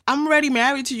 I'm already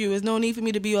married to you. There's no need for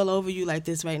me to be all over you like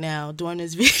this right now during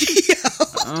this video.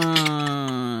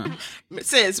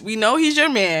 Sis, we know he's your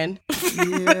man.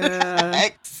 Yeah.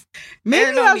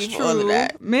 Maybe that's true.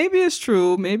 Maybe it's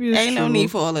true. Ain't no need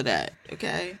for all of that.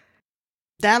 Okay.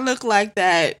 That look like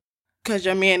that because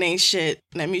your man ain't shit.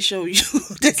 Let me show you.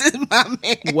 This is my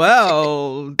man.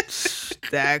 Well,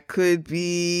 that could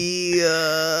be, we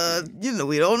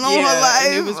don't know her life.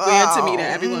 And it was weird to me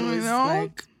that everyone was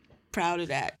like proud of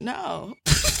that. No,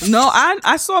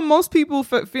 I saw most people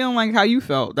feeling like how you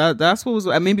felt. That's what was,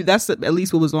 maybe that's at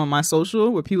least what was on my social,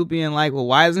 where people being like, well,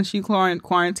 why isn't she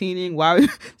quarantining? Why?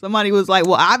 Somebody was like,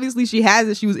 well, obviously she has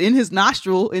it. She was in his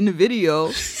nostril in the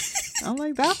video. I'm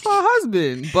like, that's her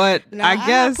husband. But now, I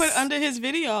guess I put under his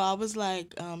video, I was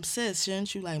like, sis,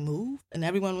 shouldn't you like move? And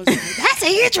everyone was like, that's a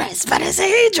hairdress, but it's a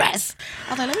hairdress.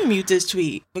 I was like, let me mute this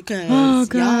tweet because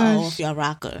y'all off your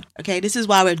rocker. Okay, this is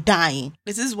why we're dying.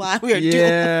 This is why we're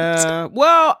doomed.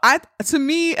 Well, to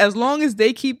me, as long as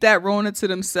they keep that Rona to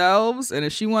themselves, and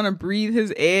if she want to breathe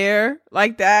his air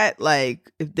like that,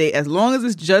 like as long as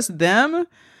it's just them,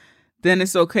 then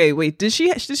it's okay. Wait, did she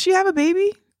have a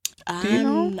baby?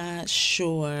 I'm not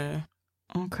sure.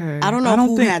 Okay. I don't know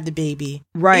who had the baby.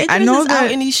 Right. Idris I know is that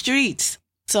out in these streets.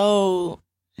 So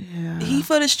He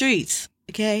for the streets,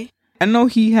 okay? I know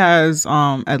he has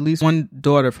at least one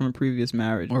daughter from a previous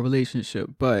marriage or relationship,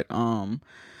 but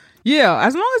yeah,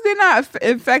 as long as they're not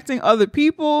infecting other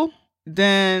people,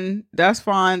 then that's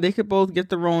fine. They could both get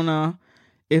the Rona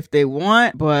if they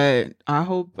want, but I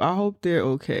hope they're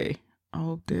okay. I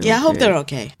hope they're I hope they're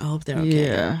okay. I hope they're okay.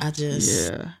 Yeah.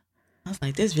 I was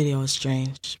like, this video is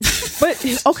strange. But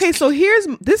okay, so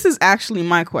this is actually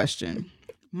my question.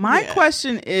 My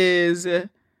question is,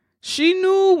 she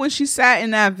knew when she sat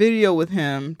in that video with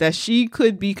him that she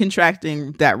could be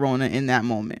contracting that Rona in that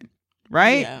moment,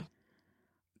 right? Yeah.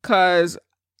 Because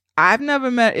I've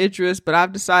never met Idris, but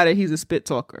I've decided he's a spit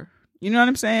talker. You know what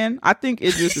I'm saying? I think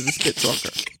Idris is a spit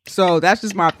talker. So that's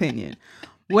just my opinion.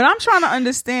 What I'm trying to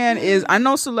understand is, I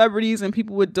know celebrities and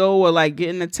people with dough are like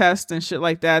getting the test and shit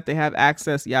like that. They have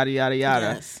access, yada, yada,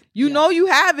 yada. Yes. You know you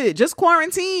have it. Just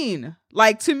quarantine.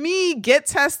 Like, to me, get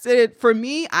tested. For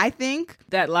me, I think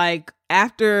that like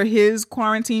after his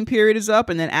quarantine period is up,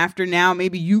 and then after now,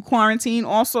 maybe you quarantine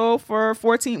also for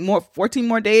 14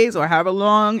 more days or however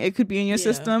long it could be in your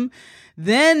system.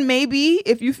 Then maybe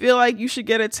if you feel like you should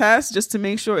get a test just to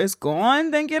make sure it's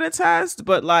gone, then get a test.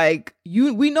 But like,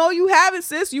 we know you have it,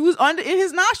 sis. You was in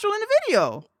his nostril in the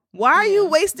video. Why are you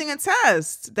wasting a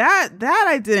test? That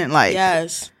I didn't like.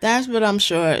 Yes, that's what I'm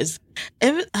sure is.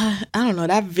 I don't know.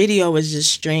 That video was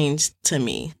just strange to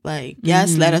me. Like,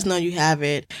 yes, let us know you have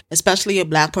it. Especially a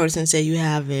black person say you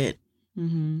have it.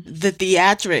 The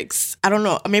theatrics. I don't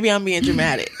know. Maybe I'm being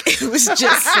dramatic. It was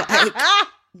just like,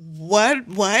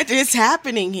 what is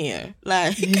happening here?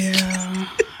 Like,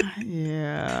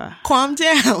 yeah. Calm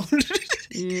down.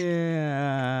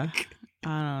 Yeah.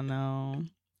 I don't know.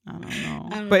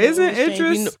 But isn't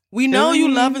Idris? We know you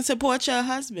love and support your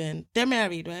husband. They're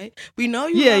married, right? We know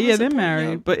you. Yeah, they're married.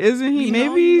 Him. But isn't he?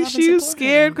 Maybe she's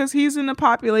scared because he's in a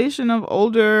population of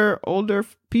older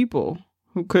people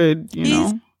who could,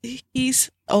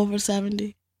 He's over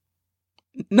 70.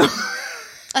 No.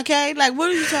 Okay, like what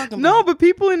are you talking about? No, but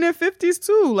people in their 50s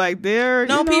too. Like they're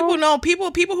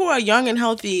people who are young and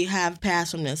healthy have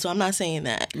passed from this. So I'm not saying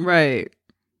that. Right.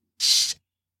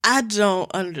 I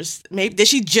don't understand. Maybe did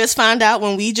she just find out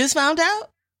when we just found out?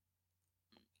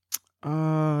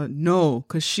 No,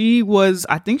 because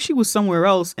I think she was somewhere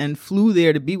else and flew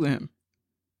there to be with him.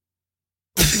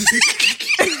 This is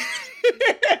getting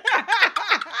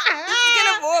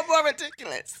more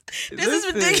ridiculous. This is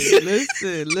ridiculous.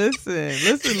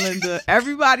 Listen, Linda.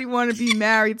 Everybody want to be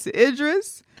married to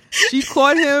Idris. She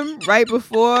caught him right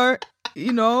before,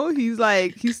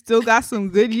 he's still got some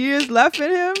good years left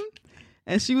in him.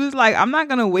 And she was like, I'm not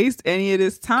going to waste any of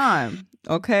this time.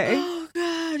 Okay. Oh,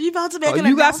 God. You about to make an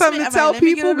you got something to tell right,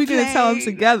 people? We're going to tell them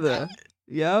together.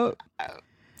 Yep.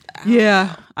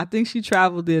 Yeah. I think she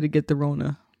traveled there to get the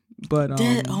Rona. But,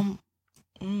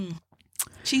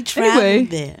 she traveled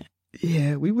there.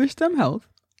 Yeah. We wish them health.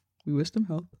 And let's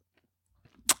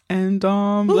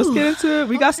get into it.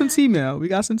 We got some T-mail.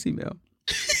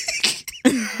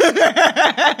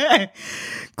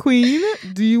 Queen,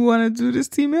 do you want to do this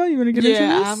T-mail? You want to get into this?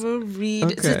 Yeah, I will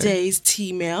read today's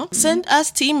T-mail. Send us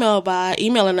T-mail by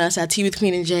emailing us at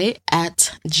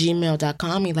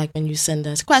teawithqueenandj@gmail.com. We like when you send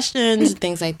us questions and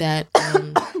things like that.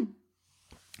 I'm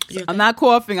not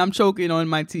coughing. I'm choking on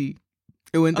my tea.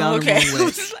 It went down the wrong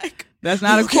way. That's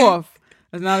not a cough.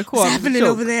 That's not a cough. What's happening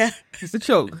over there? It's a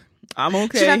choke. I'm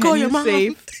okay. Should I call your mom?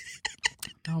 Safe.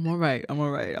 I'm all right.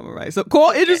 So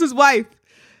call Idris's wife.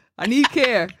 I need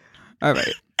care. All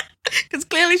right. Because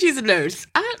clearly she's a nurse.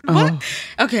 What?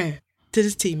 Okay. To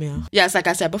this T-mail. Yes, like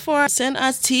I said before, send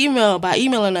us T-mail by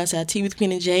emailing us at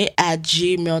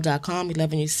teawithqueenandj@gmail.com. We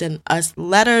love when you send us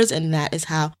letters, and that is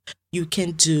how you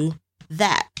can do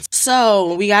that.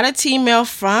 So we got a T-mail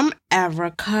from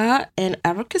Erica, and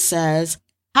Erica says,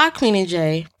 "Hi, Queen and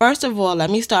Jay. First of all, let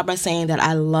me start by saying that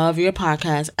I love your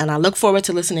podcast, and I look forward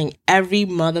to listening every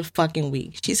motherfucking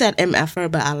week." She said MFer,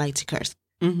 but I like to curse.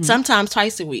 Mm-hmm. Sometimes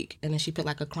twice a week. And then she put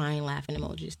like a crying, laughing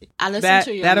emoji. I listen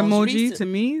to your that emoji, to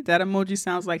me, that emoji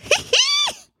sounds like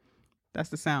that's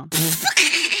the sound. I thought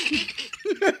you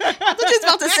was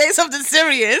about to say something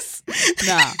serious.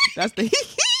 Nah, that's the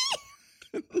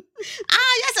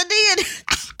yes, I did.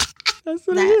 That's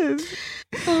what it is.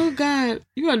 Oh, God.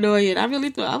 You annoying. I really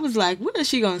thought, I was like, what is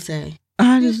she going to say?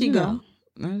 Where did she go?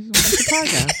 That's the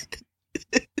podcast.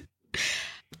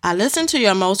 I listened to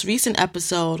your most recent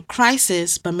episode,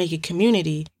 Crisis, but Make It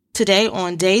Community, today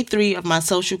on day 3 of my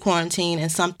social quarantine,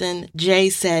 and something Jay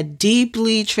said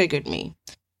deeply triggered me.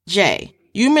 Jay,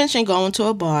 you mentioned going to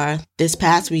a bar this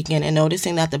past weekend and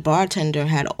noticing that the bartender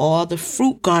had all the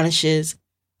fruit garnishes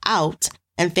out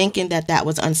and thinking that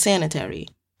was unsanitary.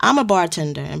 I'm a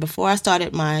bartender, and before I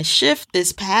started my shift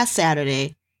this past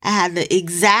Saturday, I had the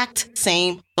exact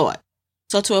same thought.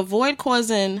 So to avoid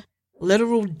causing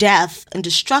literal death and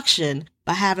destruction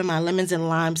by having my lemons and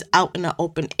limes out in the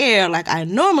open air like I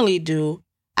normally do,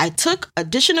 I took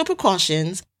additional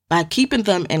precautions by keeping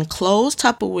them in closed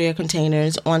Tupperware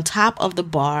containers on top of the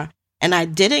bar, and I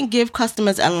didn't give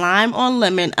customers a lime or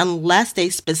lemon unless they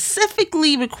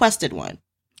specifically requested one.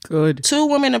 Good. 2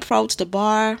 women approached the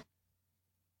bar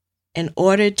and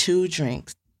ordered 2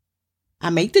 drinks. I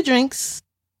make the drinks,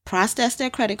 process their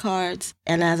credit cards,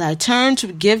 and as I turned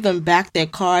to give them back their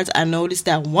cards, I noticed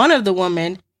that one of the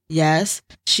women, yes,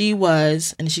 she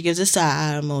was, and she gives a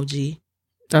side eye emoji.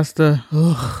 That's the,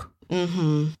 ugh.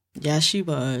 Yes, she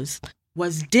was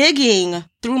digging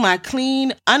through my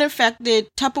clean, unaffected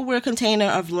Tupperware container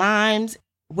of limes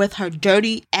with her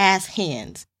dirty ass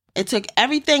hands. It took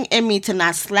everything in me to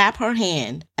not slap her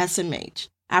hand, SMH.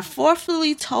 I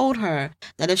forcefully told her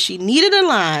that if she needed a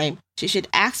lime, she should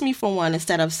ask me for one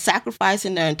instead of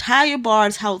sacrificing the entire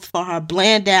bar's health for her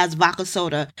bland-ass vodka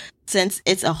soda, since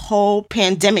it's a whole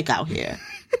pandemic out here.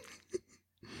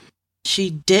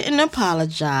 She didn't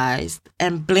apologize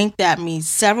and blinked at me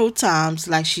several times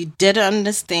like she didn't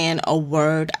understand a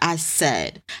word I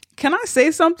said. Can I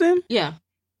say something? Yeah.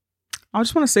 I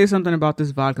just want to say something about this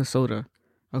vodka soda,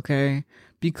 okay?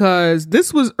 Because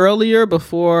this was earlier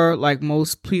before, like,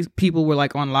 most people were,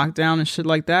 like, on lockdown and shit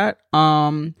like that.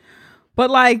 But,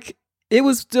 like, it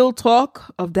was still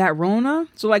talk of that Rona.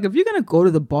 So, like, if you're going to go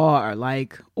to the bar,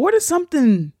 like, order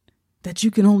something that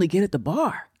you can only get at the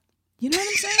bar. You know what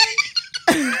I'm saying?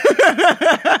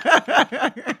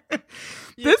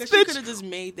 This bitch could have just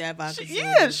made that vodka soda.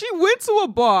 Yeah, she went to a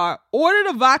bar,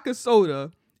 ordered a vodka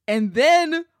soda, and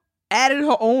then added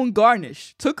her own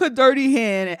garnish. Took her dirty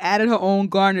hand and added her own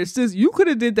garnish. Sis, you could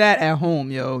have did that at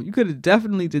home, yo. You could have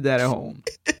definitely did that at home.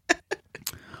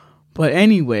 But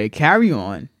anyway, carry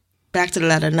on. Back to the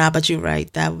letter. Nah, but you're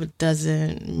right. That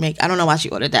doesn't make... I don't know why she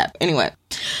ordered that. Anyway,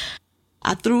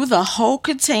 I threw the whole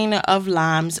container of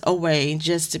limes away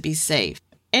just to be safe.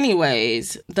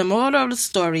 Anyways, the moral of the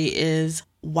story is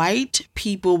white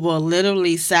people will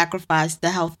literally sacrifice the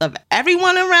health of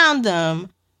everyone around them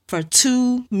for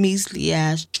 2 measly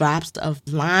ass drops of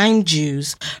lime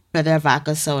juice for their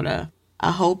vodka soda.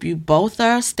 I hope you both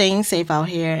are staying safe out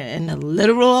here in the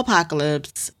literal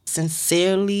apocalypse.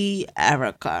 Sincerely,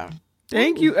 Erica.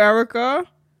 Thank you, Erica.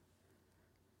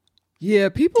 Yeah,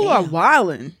 people are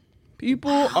wilding.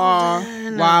 People are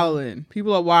wilding.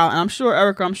 People are wild. And I'm sure,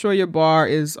 Erica, your bar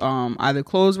is either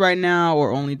closed right now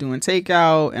or only doing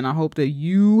takeout. And I hope that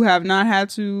you have not had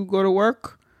to go to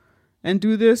work and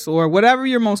do this or whatever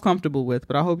you're most comfortable with.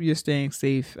 But I hope you're staying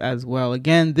safe as well.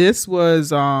 Again, this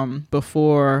was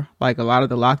before like a lot of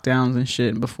the lockdowns and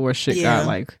shit, and before shit got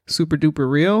like super duper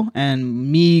real.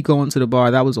 And me going to the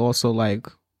bar, that was also like,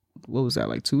 what was that,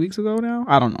 like 2 weeks ago now?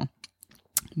 I don't know.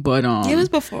 But it was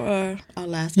before our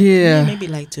last episode. Yeah, maybe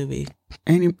like 2 weeks.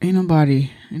 Ain't nobody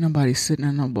sitting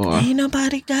at no bar. Ain't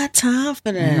nobody got time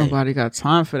for that. Ain't nobody got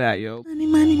time for that, yo. Money,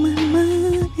 money, money,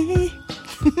 money.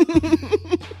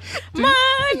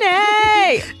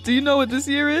 Money. Do you know what this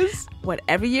year is? What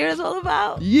every year is all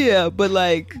about? Yeah, but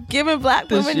like giving black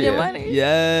women your money.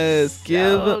 Yes,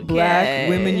 give black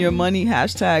women your money. #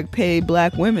 pay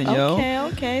black women, yo.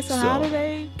 Okay. So how do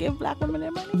they give black women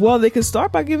their money? Well, they can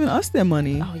start by giving us their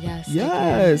money. Oh yes.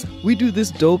 Yes. We do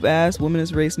this dope ass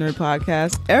Womanist Race Nerd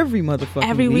podcast every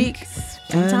motherfucking week.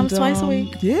 Sometimes twice a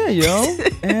week. Yeah, yo.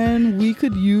 And we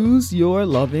could use your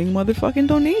loving motherfucking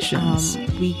donations.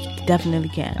 We definitely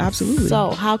can. Absolutely.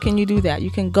 So how can you do that?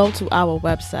 You can go to our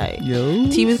website,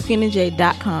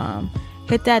 teawithqueenandj.com.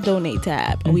 Hit that donate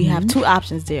tab, and we have 2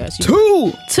 options there.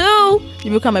 So two.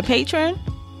 You become a patron,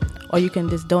 or you can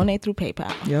just donate through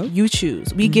PayPal. Yep. You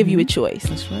choose. We give you a choice.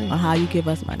 That's right. On how you give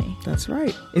us money. That's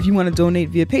right. If you want to donate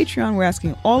via Patreon, we're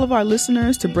asking all of our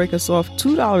listeners to break us off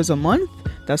 $2 a month.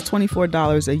 That's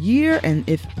 $24 a year. And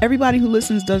if everybody who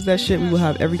listens does that shit, we will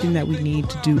have everything that we need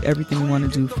to do everything we want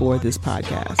to do for this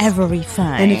podcast. Everything.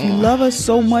 And if you love us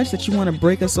so much that you want to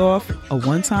break us off a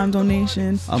one-time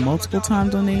donation, a multiple-time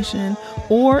donation,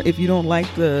 or if you don't like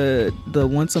the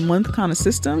once-a-month kind of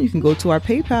system, you can go to our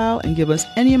PayPal and give us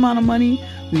any amount of money.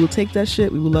 We will take that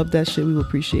shit. We will love that shit. We will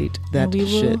appreciate that shit.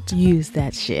 We will use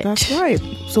that shit. That's right.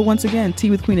 So once again,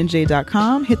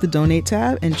 teawithqueenandj.com. Hit the donate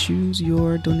tab and choose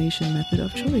your donation method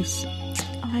of choice.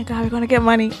 Oh my God, we're going to get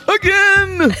money.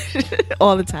 Again!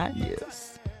 All the time.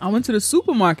 Yes. I went to the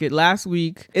supermarket last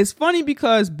week. It's funny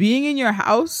because being in your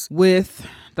house with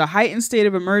the heightened state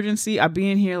of emergency, I be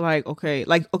in here like, okay,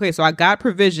 so I got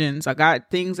provisions, I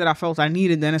got things that I felt I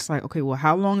needed. Then it's like, okay, well,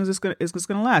 how long is this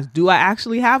gonna last? Do I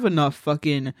actually have enough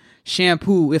fucking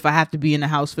shampoo if I have to be in the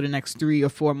house for the next 3 or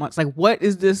 4 months? Like, what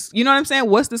is this? You know what I'm saying?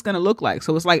 What's this gonna look like?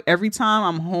 So it's like every time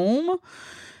I'm home,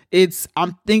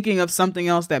 I'm thinking of something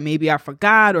else that maybe I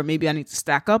forgot or maybe I need to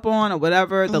stack up on or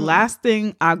whatever. The last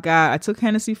thing I took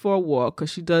Hennessy for a walk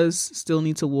because she does still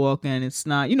need to walk, and it's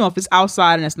not, if it's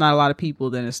outside and it's not a lot of people,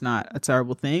 then it's not a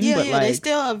terrible thing. Yeah, but yeah, they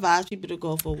still advise people to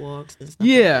go for walks and stuff.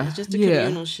 Yeah. Like that. It's just the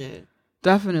communal shit.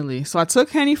 Definitely. So I took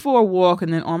Henny for a walk,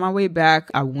 and then on my way back,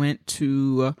 I went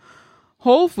to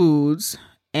Whole Foods,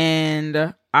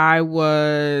 and I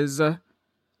was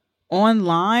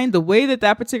online. The way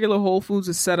that particular Whole Foods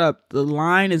is set up, the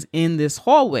line is in this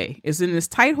hallway. It's in this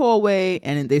tight hallway,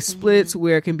 and they split it to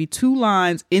where it can be 2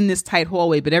 lines in this tight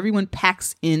hallway, but everyone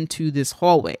packs into this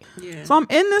hallway. Yeah. So I'm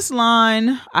in this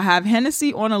line. I have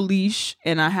Hennessy on a leash,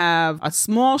 and I have a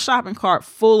small shopping cart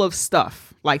full of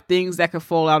stuff, like things that could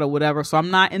fall out or whatever. So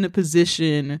I'm not in a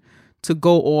position to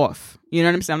go off. You know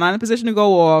what I'm saying? I'm not in a position to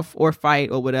go off or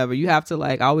fight or whatever. You have to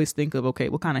I always think of, okay,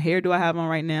 what kind of hair do I have on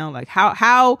right now? Like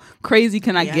how crazy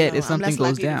can I get if something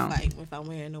goes down? To fight if I'm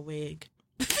wearing a wig.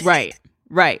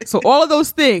 Right. So all of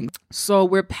those things. So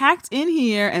we're packed in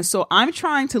here, and so I'm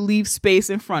trying to leave space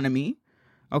in front of me.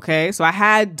 Okay, so I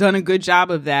had done a good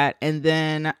job of that, and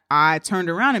then I turned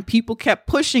around and people kept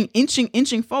pushing,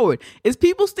 inching forward. It's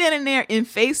people standing there in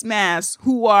face masks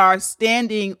who are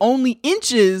standing only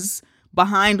inches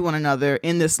behind one another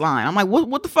in this line. I'm like,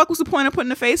 what the fuck was the point of putting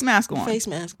the face mask on? Face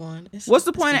mask on. What's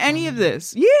the point of any of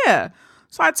this? Yeah.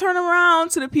 So I turn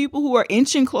around to the people who are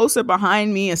inching closer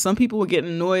behind me, and some people were getting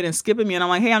annoyed and skipping me. And I'm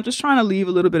like, hey, I'm just trying to leave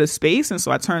a little bit of space. And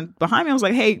so I turned behind me. I was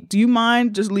like, hey, do you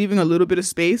mind just leaving a little bit of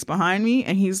space behind me?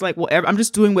 And he's like, well, I'm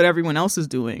just doing what everyone else is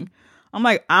doing. I'm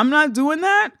like, I'm not doing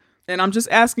that. And I'm just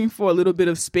asking for a little bit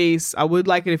of space. I would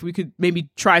like it if we could maybe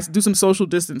try to do some social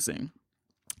distancing.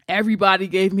 Everybody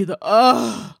gave me the,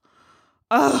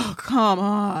 come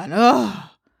on.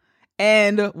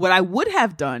 And what I would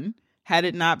have done had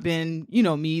it not been,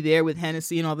 me there with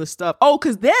Hennessy and all this stuff. Oh,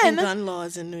 because then... And gun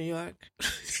laws in New York.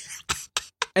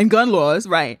 And gun laws,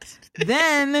 right.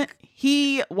 Then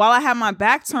while I had my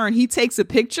back turned, he takes a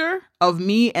picture of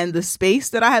me and the space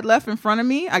that I had left in front of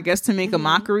me, I guess to make a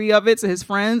mockery of it to his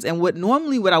friends. And what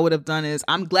I would have done is,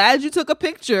 I'm glad you took a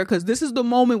picture because this is the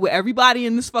moment where everybody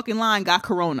in this fucking line got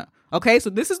corona. Okay,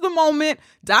 so this is the moment,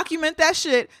 document that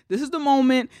shit. This is the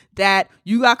moment that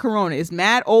you got corona. It's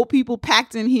mad old people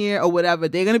packed in here or whatever.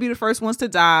 They're going to be the first ones to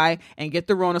die and get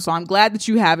the rona. So I'm glad that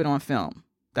you have it on film.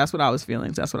 That's what I was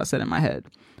feeling. That's what I said in my head.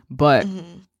 But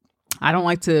I don't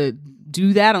like to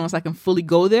do that unless I can fully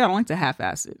go there. I don't like to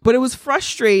half-ass it. But it was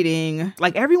frustrating.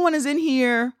 Like, everyone is in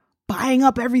here buying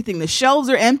up everything. The shelves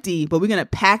are empty, but we're going to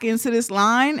pack into this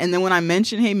line. And then when I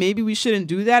mention, hey, maybe we shouldn't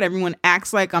do that, everyone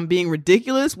acts like I'm being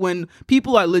ridiculous when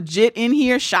people are legit in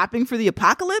here shopping for the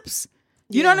apocalypse.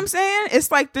 You know what I'm saying?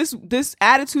 It's like this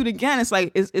attitude again. It's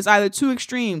like, it's either two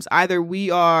extremes. Either we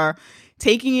are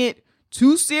taking it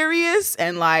too serious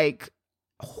and like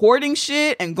hoarding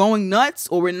shit and going nuts,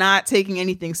 or we're not taking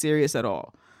anything serious at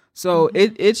all. So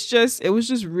it was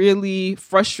just really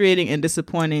frustrating and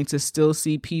disappointing to still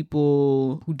see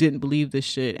people who didn't believe this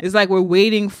shit. It's like we're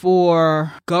waiting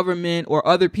for government or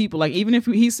other people. Like even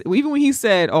when he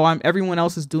said, "Oh, everyone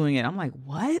else is doing it," I'm like,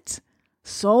 what?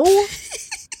 So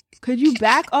could you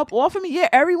back up off of me? Yeah,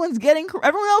 everyone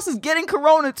else is getting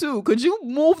corona too. Could you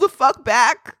move the fuck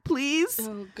back, please?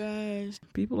 Oh gosh,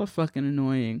 people are fucking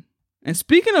annoying. And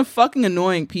speaking of fucking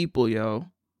annoying people, yo.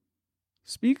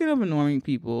 Speaking of annoying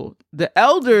people, the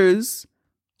elders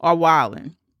are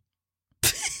wilding.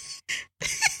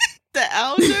 The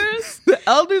elders? The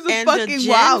elders are and fucking the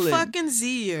wilding. fucking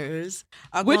Zers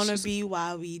are going to be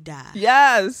while we die.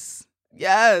 Yes.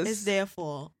 It's their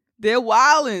fault. They're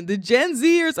wilding. The Gen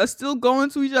Zers are still going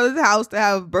to each other's house to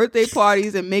have birthday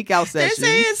parties and makeout sessions.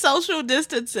 They're saying social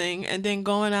distancing and then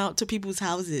going out to people's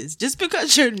houses just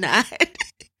because you're not.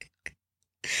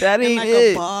 That ain't like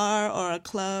it. A bar or a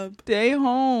club. Stay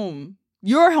home.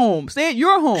 You're home. Stay at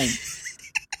your home.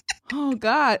 Oh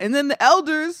God. And then the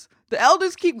elders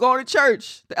keep going to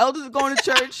church. The elders are going to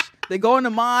church. They go in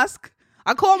the mosque.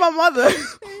 I called my mother.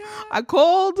 I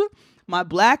called my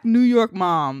Black New York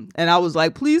mom and I was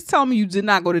like, please tell me you did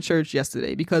not go to church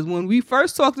yesterday, because when we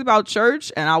first talked about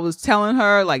church and I was telling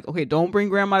her like, okay, don't bring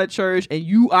grandma to church and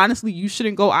you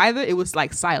shouldn't go either, it was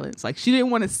like silence. Like she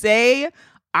didn't want to say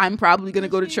I'm probably going to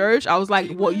go to church. I was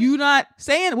like, well, you not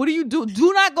saying, what do you do?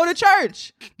 Do not go to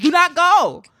church. Do not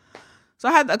go. So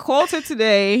I called her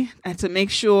today and to make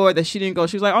sure that she didn't go.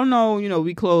 She was like, oh no,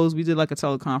 we closed. We did like a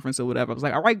teleconference or whatever. I was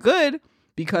like, all right, good.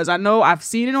 Because I know I've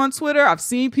seen it on Twitter. I've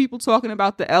seen people talking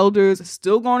about the elders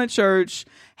still going to church.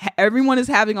 Everyone is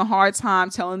having a hard time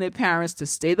telling their parents to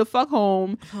stay the fuck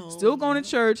home. Still going to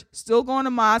church, still going to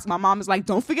mosque. My mom is like,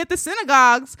 don't forget the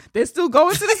synagogues. They're still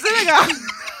going to the synagogue.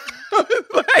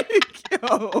 Like,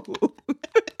 yo.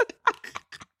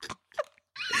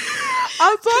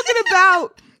 I'm talking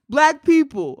about Black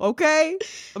people, okay?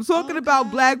 I'm talking about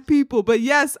Black people. But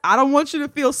yes, I don't want you to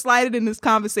feel slighted in this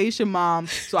conversation, Mom.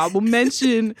 So I will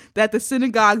mention that the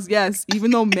synagogues, yes,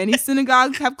 even though many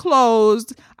synagogues have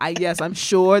closed, I'm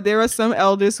sure there are some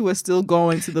elders who are still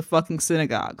going to the fucking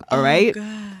synagogue, all right?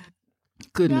 God.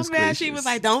 Goodness gracious. She was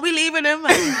like, don't believe in them.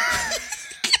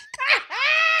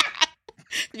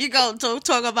 You gonna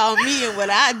talk about me and what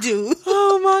I do.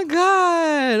 Oh my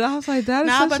God. I was like, that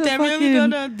is such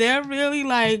but they're really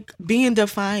like being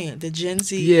defiant. The Gen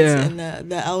Zs and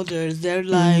the elders, they're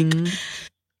like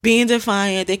being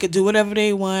defiant. They could do whatever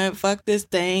they want. Fuck this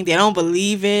thing. They don't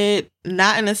believe it.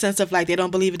 Not in the sense of like they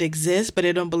don't believe it exists, but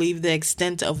they don't believe the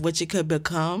extent of which it could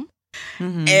become.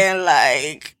 And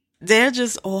like they're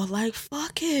just all like,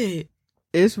 fuck it.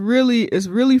 It's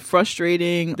really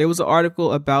frustrating. There was an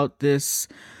article about this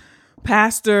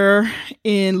pastor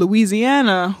in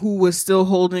Louisiana who was still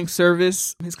holding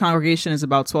service. His congregation is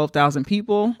about 12,000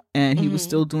 people, and he was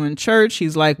still doing church.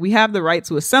 He's like, we have the right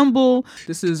to assemble.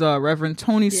 This is Reverend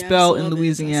Tony Spell in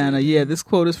Louisiana. This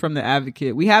quote is from The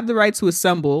Advocate. We have the right to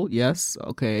assemble. Yes.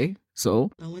 Okay.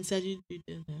 So no one said you did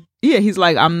that. Yeah, he's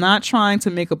like, I'm not trying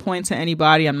to make a point to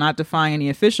anybody. I'm not defying any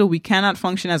official. We cannot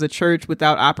function as a church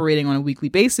without operating on a weekly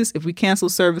basis. If we cancel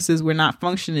services, we're not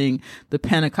functioning. The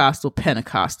Pentecostal.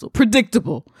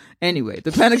 Predictable. Anyway,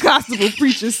 the Pentecostal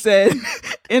preacher said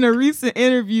in a recent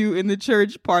interview in the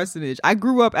church parsonage, I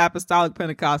grew up apostolic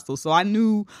Pentecostal, so I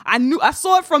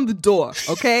saw it from the door,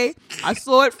 okay? I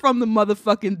saw it from the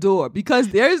motherfucking door, because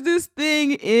there's this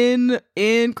thing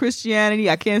in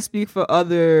Christianity. I can't speak for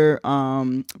other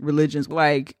religions.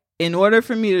 Like, in order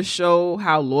for me to show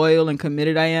how loyal and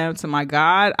committed I am to my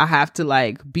God, I have to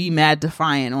like be mad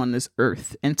defiant on this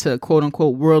earth and to quote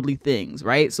unquote worldly things,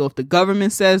 right? So if the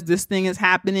government says this thing is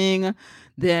happening,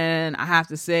 then I have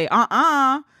to say,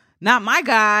 not my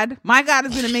God. My God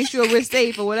is going to make sure we're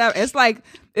safe or whatever. It's like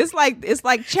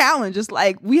challenge. It's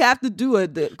like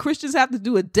the Christians have to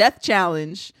do a death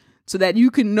challenge so that you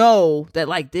can know that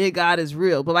like their God is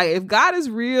real. But like if God is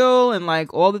real and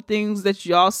like all the things that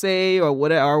y'all say or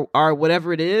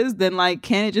whatever it is, then like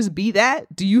can it just be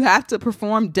that? Do you have to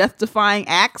perform death-defying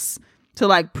acts to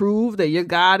like prove that your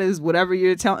God is whatever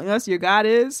you're telling us your God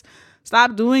is?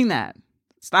 Stop doing that.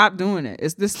 Stop doing it.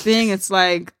 It's this thing. It's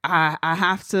like I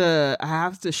have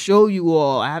to show you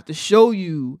all. I have to show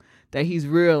you that he's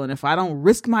real. And if I don't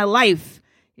risk my life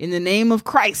in the name of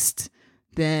Christ,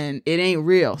 then it ain't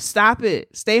real. Stop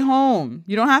it. Stay home.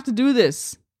 You don't have to do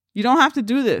this. You don't have to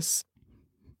do this.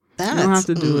 You don't have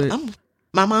to do it.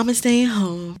 My mom is staying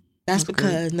home. That's okay.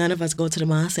 Because none of us go to the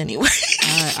mosque anyway.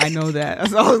 I know that.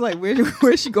 So I was like,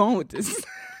 where's she going with this?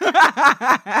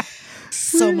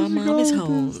 So my mom is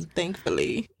home,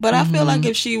 thankfully. But I feel like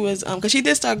if she was, because she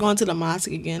did start going to the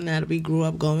mosque again that we grew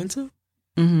up going to.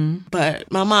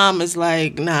 But my mom is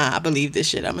like, nah, I believe this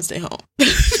shit. I'm gonna stay home.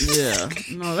 Yeah,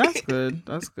 no, that's good.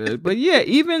 That's good. But yeah,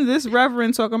 even this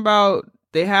reverend talking about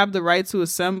they have the right to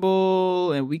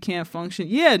assemble and we can't function.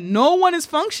 Yeah, no one is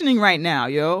functioning right now,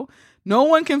 yo. No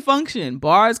one can function.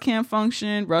 Bars can't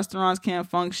function. Restaurants can't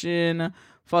function.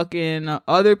 Fucking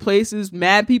other places,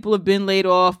 mad people have been laid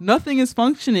off. Nothing is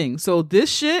functioning. So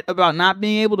this shit about not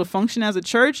being able to function as a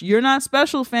church, you're not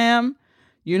special, fam.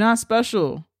 You're not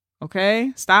special.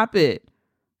 Okay? Stop it.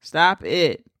 Stop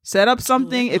it. Set up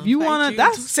something if you want to.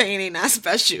 That's saying they not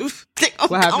special. They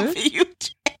gonna come for you.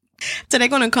 So they're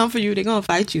gonna come for you. They're gonna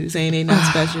fight you, saying they not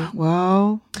special.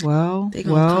 Well, they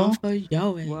gonna come for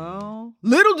your ass. Well,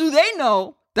 little do they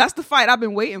know. That's the fight I've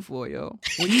been waiting for, yo.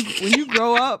 When you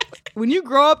grow up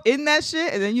in that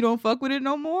shit and then you don't fuck with it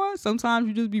no more, sometimes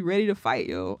you just be ready to fight,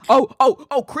 yo.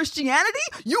 Oh, Christianity?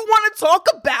 You want to talk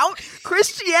about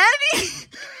Christianity?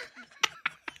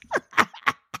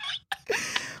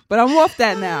 But I'm off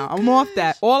that now. I'm off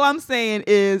that. All I'm saying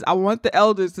is I want the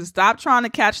elders to stop trying to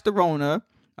catch the Rona,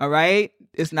 all right?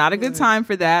 It's not a good time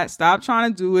for that. Stop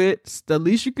trying to do it. The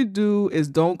least you could do is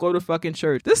don't go to fucking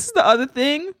church. This is the other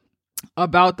thing.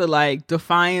 about the like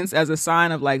defiance as a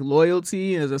sign of like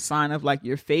loyalty, as a sign of like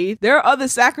your faith. There are other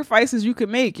sacrifices you can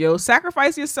make, yo.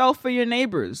 Sacrifice yourself for your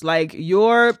neighbors, like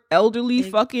your elderly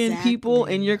fucking people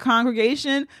in your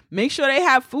congregation. Make sure they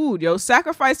have food, yo.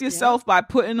 Sacrifice yourself by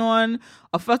putting on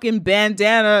a fucking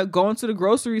bandana, going to the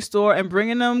grocery store and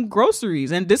bringing them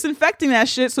groceries and disinfecting that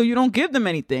shit so you don't give them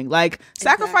anything. Like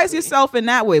sacrifice yourself in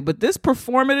that way. But this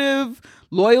performative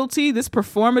loyalty, this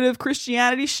performative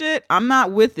Christianity shit, I'm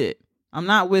not with it. I'm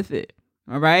not with it.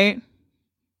 All right?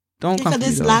 Don't come for me,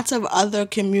 there's though. lots of other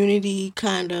community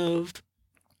kind of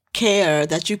care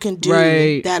that you can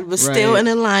do that was still in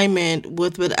alignment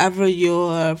with whatever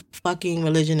your fucking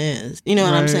religion is. You know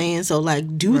what I'm saying? So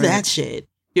like do that shit.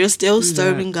 You're still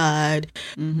serving God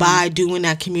by doing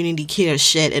that community care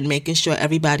shit and making sure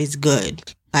everybody's good.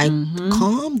 Like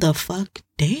calm the fuck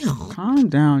down. Calm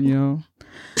down, yo.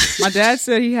 My dad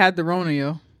said he had the Rona,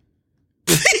 yo.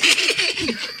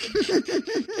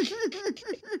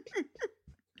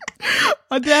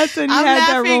 My dad said he had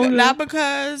that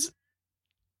Rona.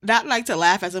 Not like to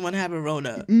laugh at someone having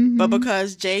Rona, but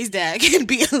because Jay's dad can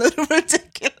be a little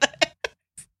ridiculous.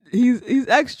 He's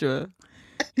extra.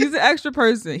 He's an extra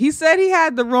person. He said he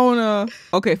had the Rona.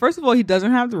 Okay, first of all, he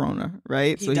doesn't have the Rona,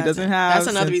 right? He doesn't have. That's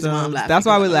another reason why I'm laughing. That's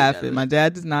why we're laughing. My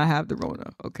dad does not have the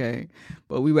Rona, okay?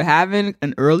 But we were having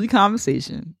an early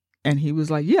conversation. And he was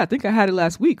like, yeah, I think I had it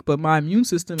last week, but my immune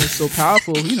system is so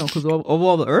powerful, you know, because of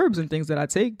all the herbs and things that I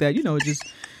take that, you know,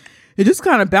 it just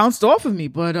kind of bounced off of me.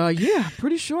 But yeah, I'm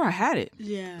pretty sure I had it.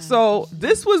 Yeah. So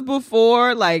this was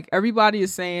before, like, everybody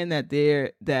is saying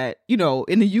that you know,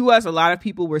 in the US, a lot of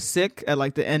people were sick at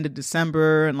like the end of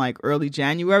December and like early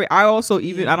January. I also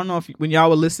I don't know if when y'all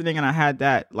were listening and I had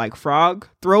that like frog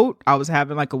throat, I was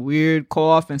having like a weird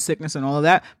cough and sickness and all of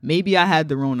that. Maybe I had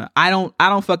the Rona. I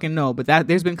don't fucking know. But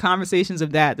there's been conversations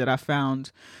of that I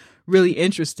found really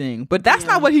interesting. But that's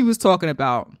not what he was talking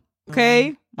about.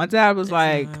 Okay. My dad was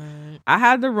like, I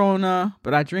had the Rona,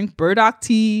 but I drink burdock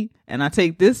tea and I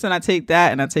take this and I take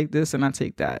that and I take this and I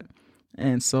take that.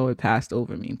 And so it passed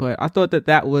over me. But I thought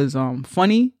that was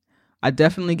funny. I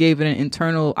definitely gave it an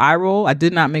internal eye roll. I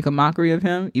did not make a mockery of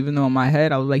him, even though in my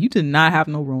head I was like, you did not have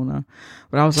no Rona.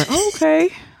 But I was like, oh, okay.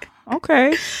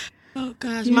 Oh,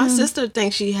 gosh. Yeah. My sister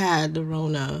thinks she had the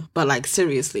Rona, but like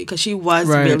seriously, because she was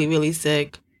really, really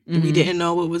sick. We didn't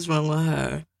know what was wrong with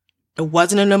her. It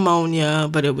wasn't a pneumonia,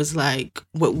 but it was like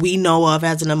what we know of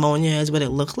as a pneumonia is what it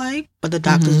looked like. But the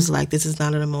doctors was like, this is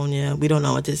not a pneumonia. We don't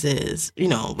know what this is, you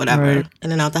know, whatever. Right. And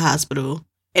then out the hospital,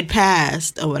 it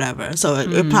passed or whatever. So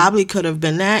it probably could have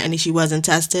been that. And she wasn't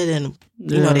tested and,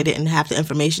 you know, they didn't have the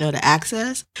information or the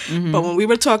access. But when we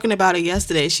were talking about it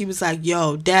yesterday, she was like,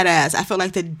 yo, dead ass, I felt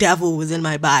like the devil was in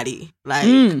my body.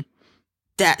 Like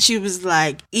that. She was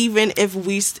like, even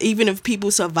if people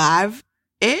survive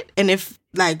it and if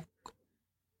like,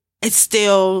 it's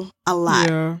still a lot.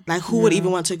 Yeah. Like, who would even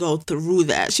want to go through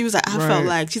that? She was like, I felt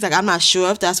like, she's like, I'm not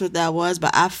sure if that's what that was, but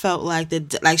I felt like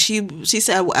she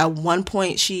said at one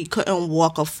point she couldn't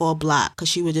walk a full block because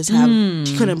she would just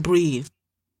she couldn't breathe.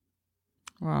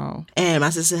 Wow. And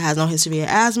my sister has no history of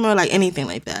asthma, like anything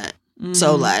like that.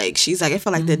 So like, she's like, I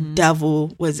felt like the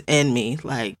devil was in me.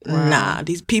 Like, nah,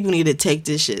 these people need to take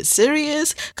this shit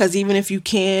serious. Because even if you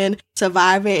can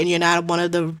survive it and you're not one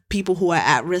of the people who are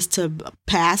at risk to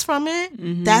pass from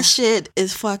it, that shit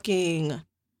is fucking,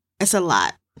 it's a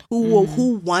lot.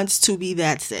 Who wants to be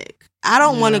that sick? I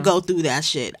don't want to go through that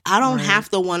shit. I don't have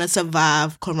to want to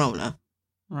survive corona.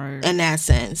 Right. In that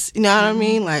sense. You know what I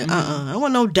mean? Like, I don't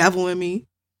want no devil in me.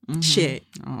 Shit.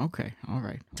 Oh, okay. All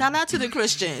right. Shout out to the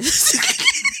Christians.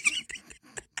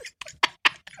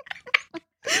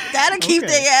 Gotta keep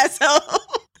their ass home.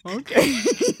 Okay.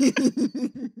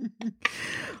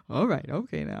 All right.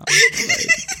 Okay now. All right.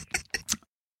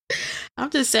 I'm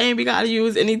just saying we gotta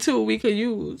use any tool we could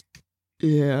use.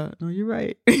 Yeah. No, you're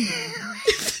right.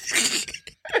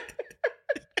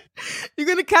 You're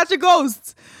gonna catch a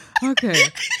ghost. Okay.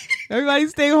 Everybody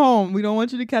stay home. We don't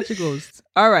want you to catch a ghost.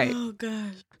 All right. Oh,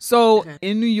 gosh. So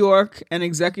in New York, an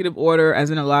executive order,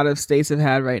 as in a lot of states have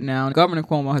had right now, Governor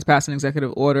Cuomo has passed an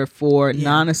executive order for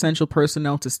non-essential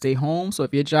personnel to stay home. So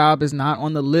if your job is not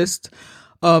on the list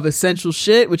of essential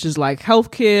shit, which is like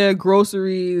healthcare,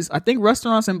 groceries, I think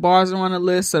restaurants and bars are on the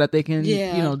list so that they can,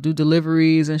 you know, do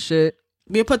deliveries and shit.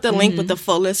 We'll put the link with the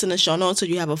full list in the show notes so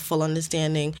you have a full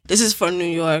understanding. This is for New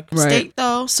York State,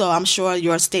 though, so I'm sure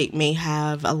your state may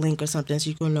have a link or something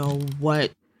so you can know what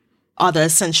are the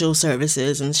essential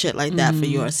services and shit like that for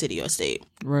your city or state.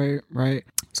 Right.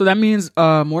 So that means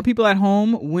more people at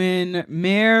home. When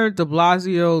Mayor de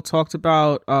Blasio talked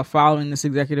about following this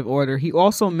executive order, he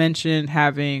also mentioned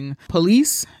having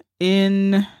police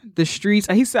in the streets.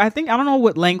 He said, I don't know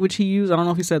what language he used. I don't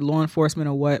know if he said law enforcement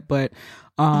or what, but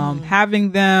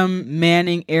having them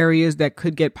manning areas that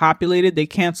could get populated. They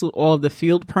canceled all of the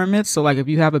field permits. So like if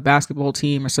you have a basketball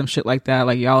team or some shit like that,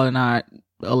 like y'all are not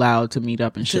allowed to meet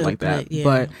up and shit like that. Yeah.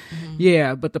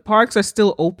 But but the parks are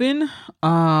still open.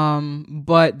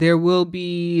 But there will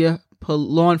be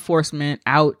law enforcement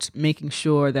out making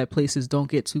sure that places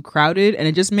don't get too crowded. And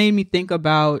it just made me think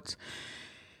about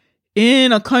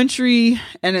in a country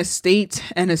and a state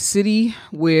and a city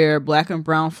where Black and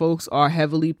brown folks are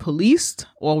heavily policed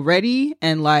already,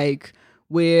 and like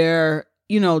where,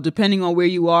 you know, depending on where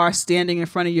you are, standing in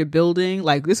front of your building,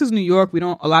 like this is New York.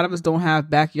 A lot of us don't have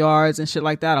backyards and shit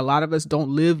like that. A lot of us don't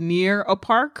live near a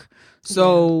park.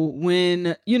 So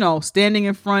when, you know, standing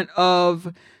in front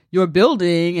of your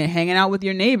building and hanging out with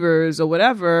your neighbors or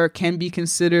whatever can be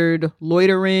considered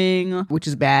loitering, which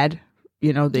is bad.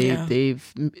 You know,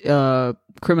 they've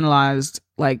criminalized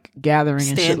like gathering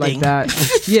and shit like that.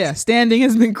 Standing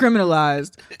has been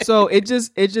criminalized. So it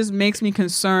just makes me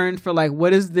concerned for like, what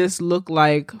does this look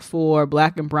like for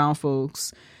Black and brown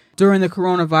folks during the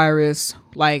coronavirus?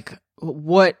 Like,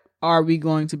 what are we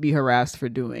going to be harassed for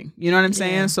doing? You know what I'm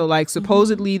saying? So like,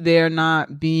 supposedly they're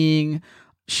not being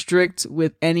strict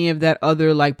with any of that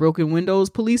other like broken windows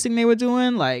policing they were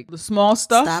doing, like the small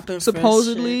stuff.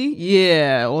 Supposedly,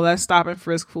 all that stop and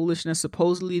frisk foolishness.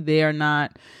 Supposedly they are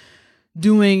not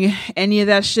doing any of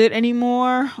that shit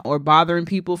anymore, or bothering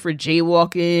people for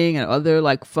jaywalking and other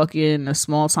like fucking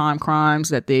small time crimes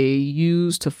that they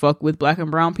use to fuck with Black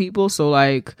and brown people. So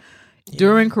like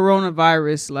during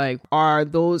coronavirus, like are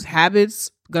those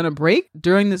habits gonna break?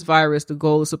 During this virus, the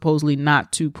goal is supposedly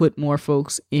not to put more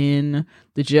folks in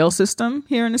the jail system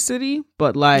here in the city,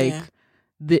 but like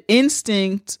the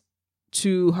instinct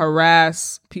to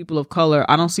harass people of color,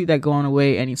 I don't see that going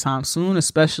away anytime soon,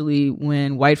 especially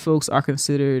when white folks are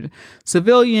considered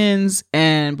civilians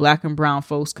and Black and brown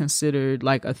folks considered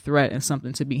like a threat and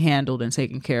something to be handled and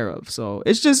taken care of. So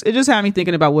it just had me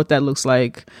thinking about what that looks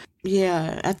like.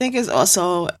 Yeah, I think it's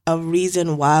also a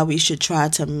reason why we should try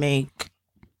to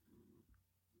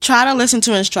listen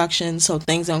to instructions so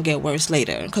things don't get worse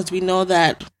later, because we know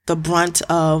that the brunt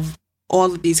of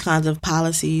all of these kinds of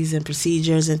policies and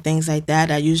procedures and things like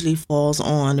that usually falls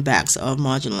on the backs of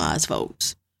marginalized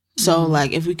folks. So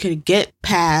like if we could get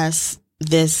past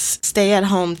this stay at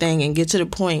home thing and get to the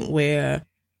point where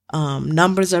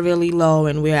numbers are really low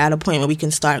and we're at a point where we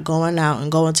can start going out and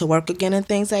going to work again and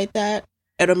things like that,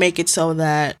 it'll make it so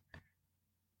that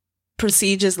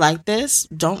procedures like this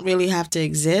don't really have to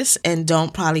exist and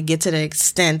don't probably get to the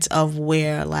extent of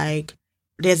where like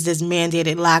there's this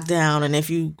mandated lockdown and if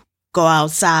you go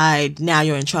outside now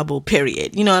you're in trouble,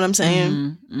 period. You know what I'm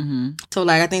saying? So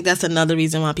like I think that's another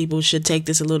reason why people should take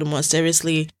this a little more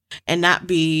seriously and not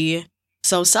be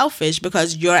so selfish,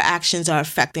 because your actions are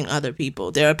affecting other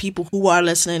people. There are people who are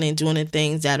listening and doing the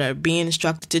things that are being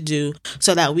instructed to do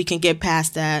so that we can get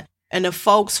past that. And the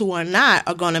folks who are not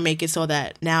are going to make it so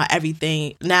that now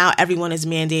everyone is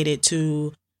mandated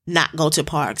to not go to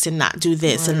parks and not do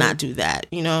this and not do that,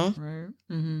 you know?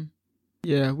 Right.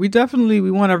 Yeah, we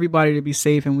want everybody to be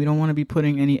safe, and we don't want to be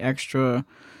putting any extra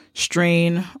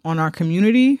strain on our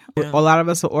community. A lot of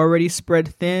us are already spread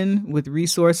thin with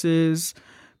resources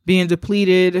being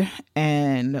depleted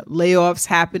and layoffs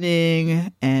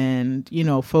happening, and, you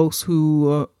know, folks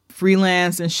who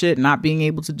freelance and shit not being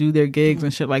able to do their gigs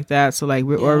and shit like that. So like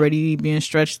we're already being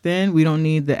stretched thin. We don't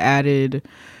need the added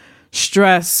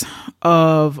stress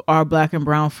of our Black and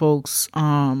brown folks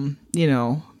you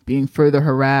know, being further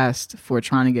harassed for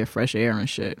trying to get fresh air and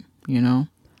shit, you know?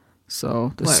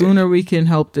 So the sooner we can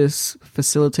help this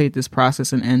facilitate this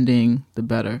process and ending, the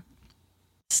better.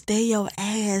 Stay your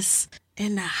ass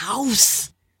in the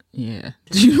house. Yeah.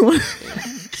 Do you want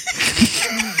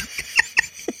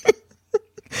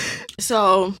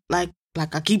So, like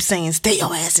I keep saying, stay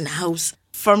your ass in the house.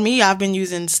 For me, I've been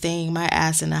using staying my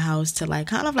ass in the house to like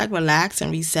kind of like relax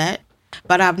and reset.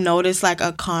 But I've noticed like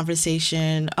a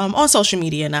conversation on social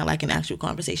media, not like an actual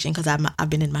conversation because I've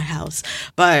been in my house,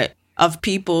 but of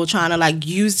people trying to like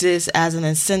use this as an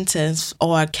incentive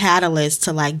or a catalyst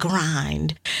to like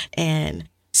grind and,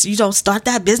 you know, start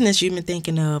that business you've been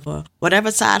thinking of, or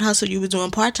whatever side hustle you were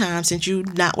doing part-time since you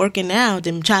not working now,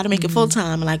 then try to make it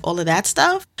full-time and like all of that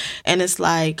stuff. And it's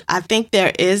like, I think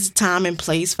there is time and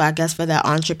place for, I guess, for that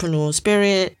entrepreneurial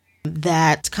spirit,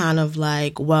 that kind of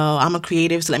like, well, I'm a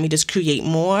creative, so let me just create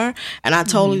more. And I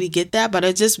totally get that, but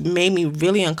it just made me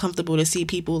really uncomfortable to see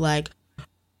people like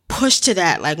push to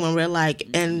that, like when we're like,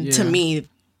 and to me,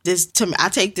 I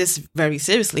take this very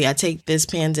seriously. I take this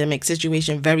pandemic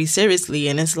situation very seriously.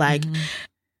 And it's like,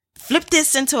 flip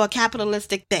this into a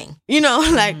capitalistic thing.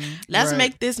 Like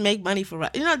let's make money for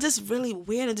us. Just really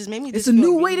weird. It just made me. It's a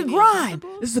new way to grind.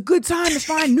 This is a good time to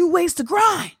find new ways to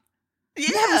grind. Yeah.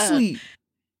 Never sleep.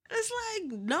 It's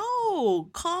like, no,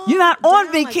 calm. You're not on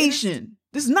down. vacation.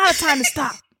 This is not a time to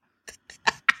stop.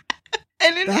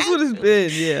 And that's what it's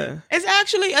been. Yeah, it's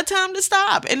actually a time to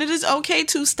stop, and it is okay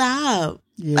to stop.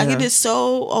 Yeah. Like, it is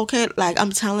so okay. Like,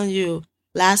 I'm telling you,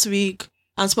 last week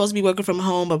I'm supposed to be working from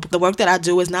home, but the work that I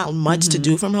do is not much to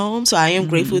do from home. So I am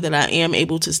grateful that I am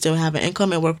able to still have an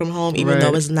income and work from home, even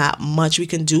though it's not much we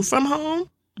can do from home.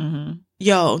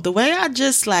 Yo, the way I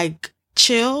just like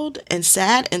chilled and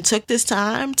sat and took this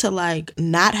time to like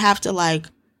not have to like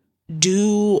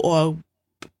do or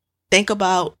think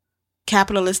about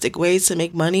capitalistic ways to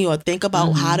make money or think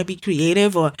about how to be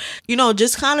creative or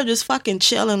just kind of just fucking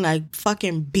chill and like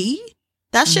fucking be.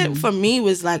 That shit for me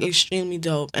was like extremely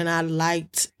dope, and I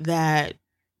liked that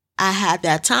I had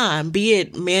that time, be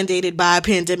it mandated by a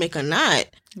pandemic or not.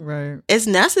 Right. It's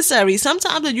necessary.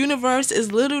 Sometimes the universe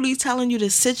is literally telling you to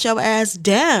sit your ass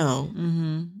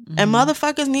down. And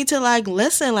motherfuckers need to like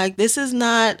listen. Like, this is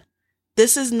not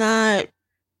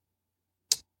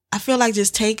I feel like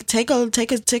just take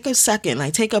a second,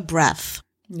 like take a breath.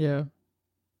 Yeah.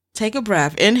 Take a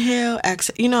breath, inhale,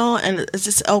 exhale, and it's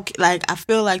just okay. Like, I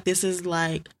feel like this is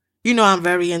like, I'm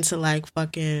very into like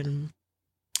fucking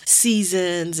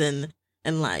seasons and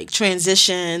like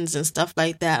transitions and stuff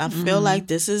like that. I feel like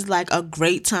this is like a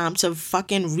great time to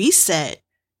fucking reset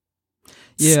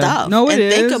stuff and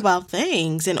think about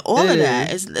things and all of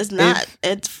that. It's not,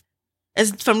 it's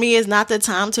for me, it's not the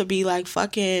time to be like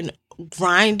fucking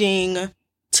grinding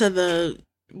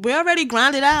we're already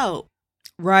grinded out.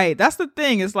 Right. That's the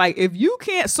thing. It's like, if you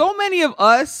can't, so many of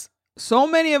us,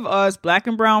 Black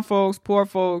and brown folks, poor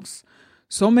folks,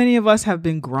 so many of us have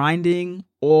been grinding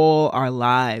all our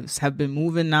lives, have been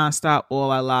moving nonstop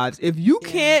all our lives. If you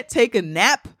can't take a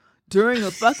nap during a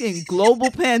fucking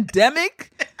global pandemic,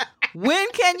 when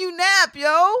can you nap,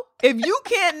 yo? If you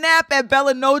can't nap at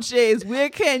Bella Noche's, where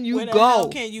can you go? Where the hell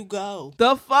can you go?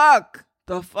 The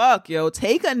fuck, yo.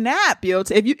 Take a nap, yo.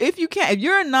 If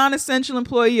you're a non-essential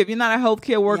employee, if you're not a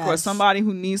healthcare worker or somebody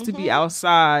who needs to be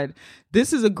outside,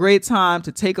 this is a great time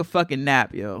to take a fucking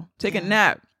nap, yo. Take a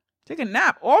nap.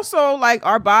 Also, like,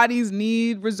 our bodies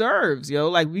need reserves, yo.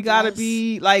 Like, we gotta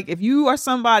be, like, if you are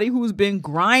somebody who's been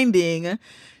grinding,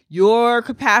 your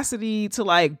capacity to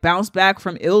like bounce back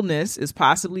from illness is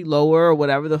possibly lower or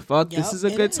whatever the fuck. This is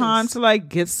a good time to like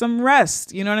get some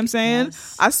rest. You know what I'm saying?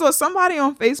 Yes. I saw somebody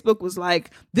on Facebook was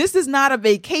like, this is not a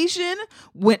vacation.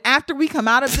 When after we come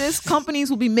out of this, companies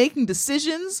will be making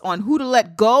decisions on who to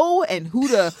let go and who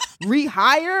to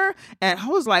rehire. And I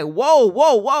was like, whoa.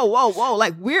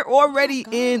 Like, we're already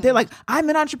in, they're like, I'm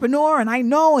an entrepreneur and I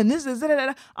know, and this is,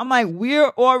 I'm like,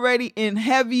 we're already in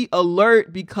heavy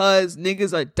alert because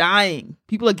niggas are dying.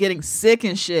 People are getting sick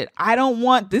and shit. I don't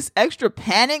want this extra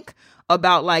panic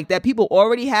about like that people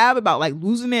already have about like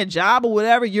losing their job or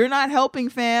whatever. You're not helping,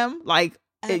 fam. Like,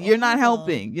 you're not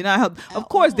helping. You're not helping. Of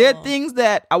course, there are things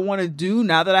that I want to do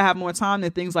now that I have more time. There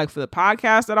are things like for the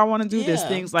podcast that I want to do. There's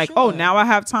things like, oh, now I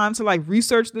have time to like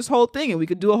research this whole thing and we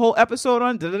could do a whole episode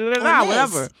on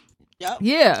whatever. Yep.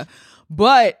 Yeah.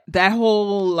 But that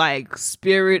whole like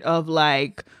spirit of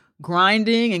like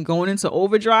grinding and going into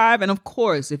overdrive. And of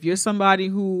course, if you're somebody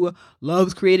who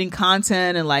loves creating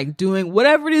content and like doing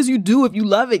whatever it is you do, if you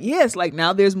love it, yes, like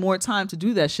now there's more time to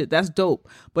do that shit. That's dope.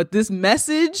 But this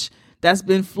message that's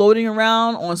been floating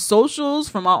around on socials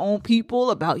from our own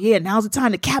people about, now's the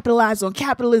time to capitalize on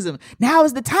capitalism. Now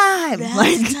is the time.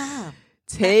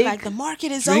 Take like the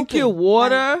market is drink open. Your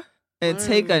water and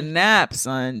take a nap,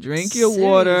 son. Drink your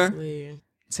water.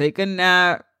 Take a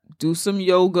nap. Do some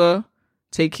yoga.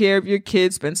 Take care of your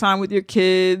kids. Spend time with your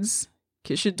kids.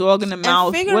 Kiss your dog in the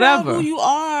mouth. Figure whatever. Out who you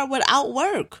are without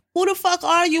work. Who the fuck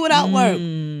are you without work?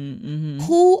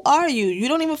 Who are you? You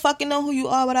don't even fucking know who you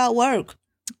are without work.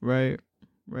 Right.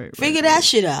 Figure that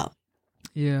shit out.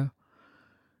 Yeah.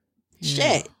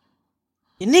 Shit.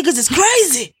 Your niggas is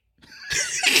crazy.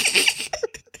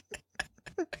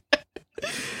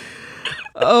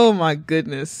 Oh my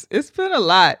goodness. It's been a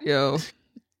lot, yo.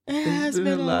 It's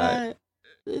been a lot.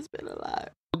 It's been a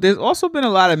lot. There's also been a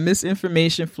lot of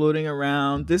misinformation floating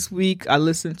around. This week, I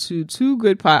listened to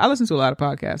I listened to a lot of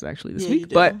podcasts actually this week.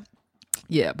 But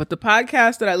Yeah, but the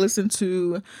podcast that I listened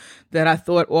to that I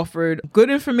thought offered good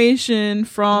information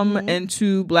from and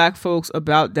to Black folks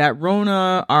about that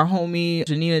Rona, our homie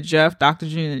Janina Jeff, Dr.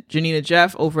 Janina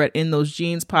Jeff over at In Those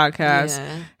Genes podcast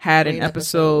had an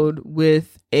episode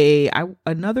with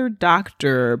another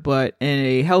doctor, but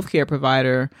a healthcare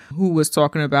provider who was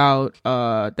talking about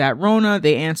that Rona.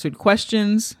 They answered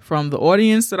questions from the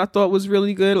audience that I thought was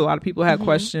really good. A lot of people had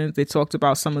questions. They talked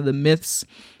about some of the myths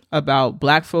about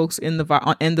Black folks in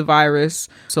the virus.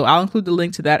 So I'll include the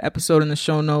link to that episode in the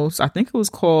show notes. I think it was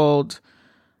called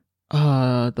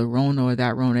the Rona or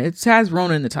that Rona. It has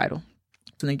Rona in the title.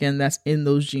 And again, that's In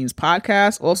Those Genes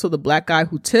podcast. Also, the Black Guy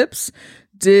Who Tips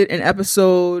did an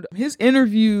episode, his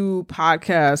interview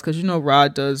podcast, because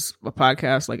Rod does a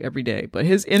podcast like every day, but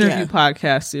his interview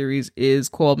podcast series is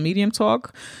called Medium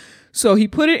Talk. So he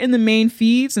put it in the main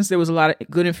feed since there was a lot of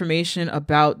good information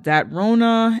about that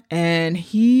Rona. And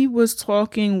he was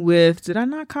talking with, did I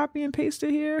not copy and paste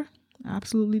it here?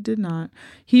 Absolutely did not.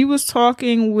 He was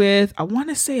talking with, I want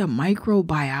to say a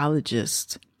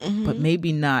microbiologist, but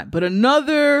maybe not. But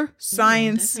another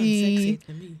sciencey,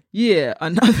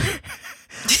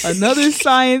 another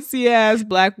sciencey ass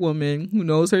Black woman who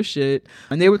knows her shit.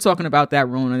 And they were talking about that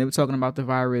Rona. They were talking about the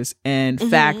virus and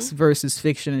facts versus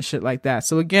fiction and shit like that.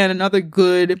 So again, another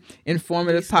good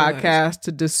informative podcast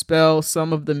to dispel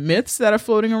some of the myths that are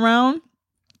floating around.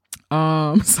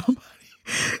 Somebody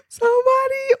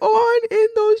on In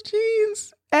Those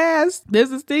Genes asked, there's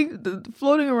this thing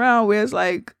floating around where it's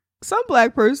like some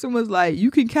Black person was like, you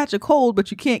can catch a cold,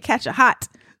 but you can't catch a hot.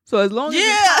 So as long as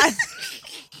it's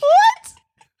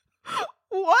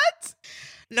What?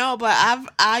 No, but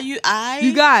you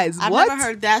guys, I've never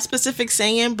heard that specific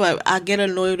saying, but I get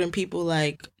annoyed when people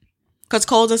like, because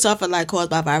colds and stuff are like caused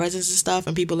by viruses and stuff,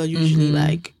 and people are usually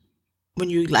like, when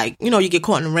you like, you get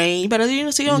caught in the rain, but so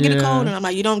you don't get a cold, and I'm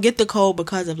like, you don't get the cold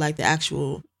because of like the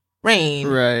actual rain,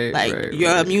 right? Like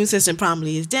your immune system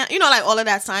probably is down, like all of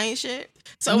that science shit.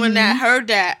 So when I heard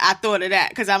that, I thought of that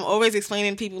because I'm always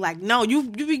explaining to people like, no, you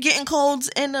be getting colds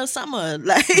in the summer,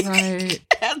 like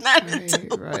that's not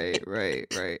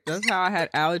right. That's how I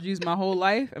had allergies my whole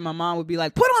life, and my mom would be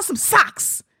like, put on some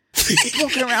socks.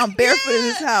 Walking around barefoot in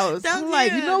this house. I'm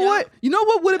like, you know what? You know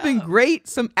what would have been great?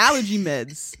 Some allergy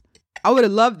meds. I would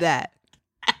have loved that.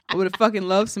 I would have fucking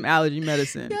loved some allergy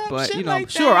medicine. But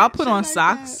sure, I'll put on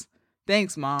socks.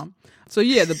 Thanks, Mom. So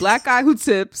yeah, the Black Guy Who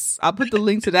Tips. I'll put the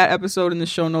link to that episode in the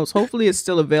show notes. Hopefully it's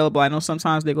still available. I know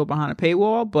sometimes they go behind a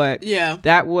paywall, but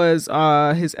that was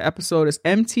his episode is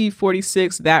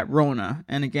MT46 That Rona.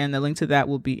 And again, the link to that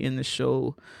will be in the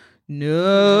show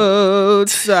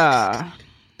notes. That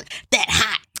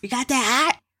hot. You got that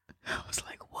hot? I was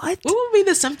like, what? What would be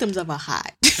the symptoms of a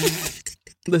hot?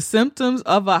 The symptoms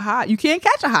of a hot. You can't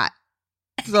catch a hot.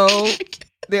 So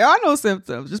there are no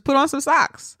symptoms. Just put on some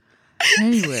socks.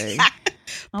 Anyway,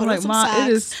 I'm like, Mom, it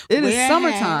is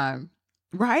summertime,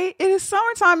 right? It is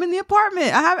summertime in the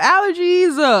apartment. I have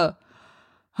allergies.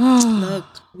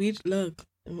 Look.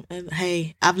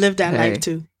 Hey, I've lived that life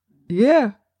too.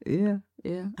 Yeah.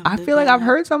 I feel like I've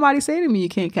heard somebody say to me, "You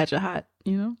can't catch a hot."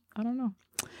 I don't know.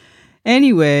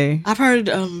 Anyway, I've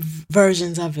heard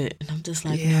versions of it, and I'm just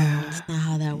like, no, that's not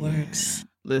how that works.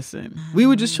 Listen, we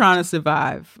were just trying to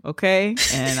survive, okay?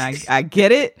 And I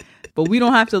get it. But we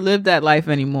don't have to live that life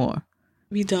anymore.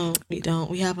 We don't. We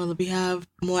have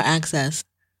more access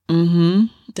than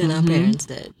our parents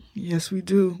did. Yes, we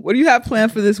do. What do you have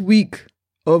planned for this week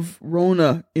of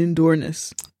Rona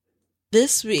indoorness?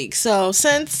 This week, so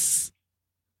since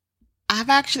I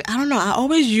don't know. I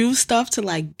always use stuff to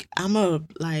like. I'm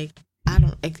an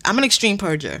extreme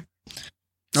purger.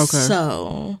 Okay.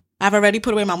 So I've already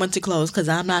put away my winter clothes because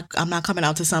I'm not coming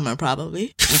out to summer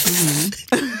probably.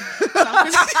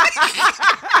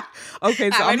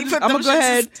 Okay, so I'm gonna go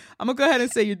ahead. I'm gonna go ahead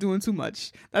and say you're doing too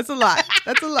much. That's a lot.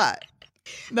 That's a lot.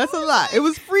 It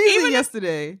was freezing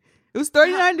yesterday. It was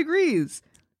 39 degrees.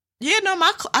 Yeah, no,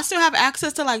 I still have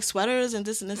access to like sweaters and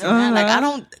this and this and that. Like I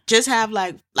don't just have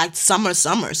like summer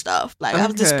stuff. Like I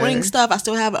have the spring stuff. I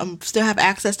still have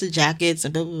access to jackets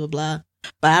and blah blah blah blah.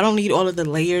 But I don't need all of the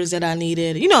layers that I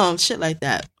needed, shit like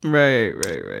that.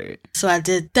 Right. So I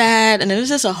did that, and it was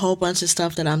just a whole bunch of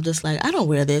stuff that I'm just like, I don't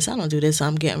wear this, I don't do this, so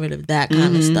I'm getting rid of that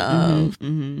kind of stuff.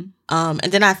 And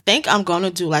then I think I'm going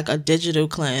to do like a digital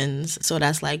cleanse. So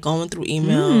that's like going through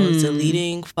emails,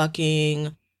 deleting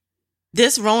fucking...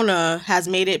 This Rona has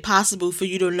made it possible for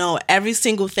you to know every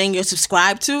single thing you're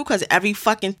subscribed to, because every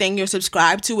fucking thing you're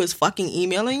subscribed to is fucking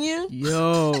emailing you.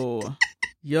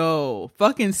 Yo,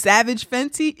 fucking Savage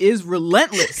Fenty is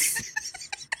relentless.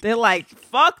 They're like,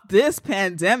 fuck this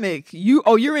pandemic.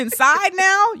 You're inside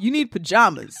now? You need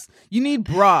pajamas. You need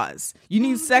bras. You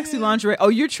need sexy lingerie. Oh,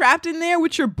 you're trapped in there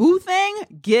with your boo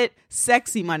thing? Get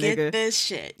sexy, my nigga. Get this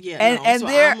shit. Yeah. And so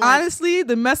they're honestly,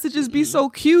 the messages be so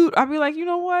cute. I'll be like, you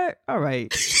know what? All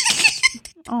right.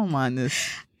 I don't mind this.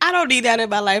 I don't need that in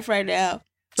my life right now.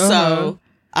 So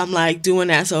I'm like doing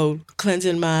that. So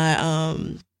cleansing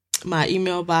my my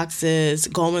email boxes,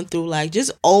 going through like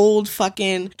just old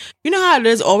fucking, you know how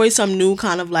there's always some new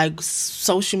kind of like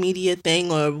social media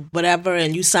thing or whatever,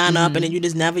 and you sign up and then you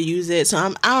just never use it. So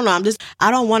I don't know.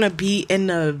 I don't want to be in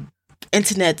the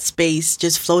internet space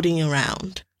just floating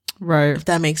around. Right. If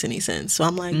that makes any sense. So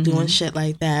I'm like doing shit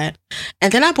like that.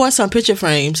 And then I bought some picture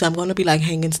frames. So I'm going to be like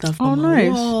hanging stuff on my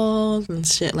walls and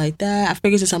shit like that. I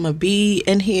figure since I'm going to be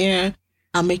in here,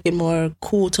 I'll make it more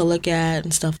cool to look at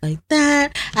and stuff like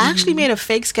that. I actually made a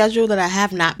fake schedule that I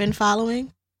have not been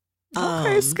following.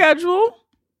 Okay, schedule.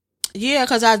 Yeah,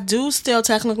 because I do still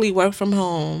technically work from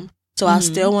home. So I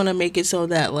still want to make it so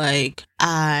that like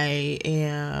I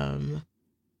am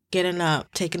getting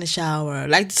up, taking a shower,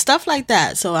 like stuff like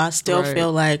that. So I still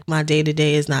feel like my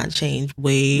day-to-day is not changed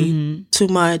way too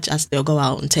much. I still go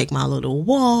out and take my little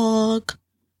walk,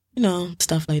 you know,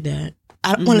 stuff like that.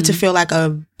 I don't want it to feel like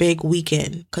a big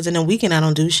weekend, because in a weekend I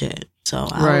don't do shit. So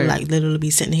I'll like literally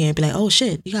be sitting here and be like, oh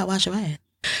shit, you gotta wash your ass.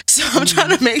 So I'm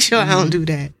trying to make sure I don't do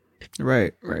that.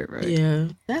 Right. Yeah,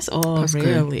 that's all. That's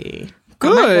really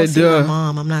good. I might go see my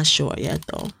mom. I'm not sure yet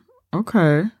though.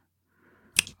 Okay.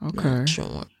 Not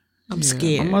sure. I'm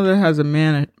scared. My mother has a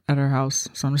man at her house,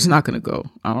 so I'm just not gonna go.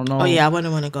 I don't know. Oh yeah, I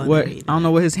wouldn't want to go. I don't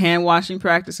know what his hand washing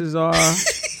practices are.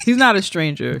 He's not a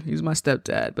stranger. He's my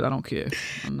stepdad, but I don't care.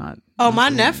 I'm not. Oh, my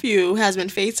nephew has been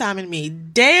FaceTiming me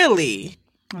daily.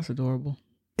 That's adorable.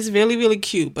 It's really, really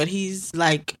cute, but he's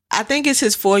like, I think it's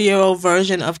his 4-year-old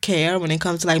version of care when it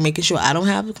comes to like making sure I don't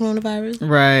have the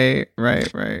coronavirus.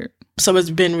 Right. So it's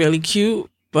been really cute,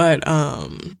 but I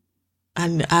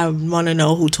want to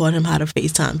know who taught him how to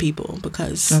FaceTime people,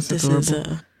 because this is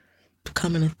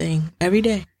becoming a thing every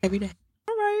day. All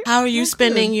right. How are you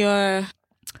spending your?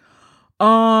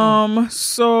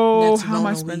 So how am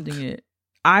I spending it?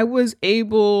 I was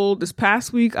able, this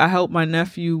past week, I helped my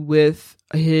nephew with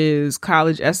his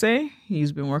college essay.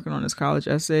 He's been working on his college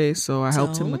essay, so I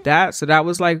helped him with that. So that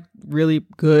was like really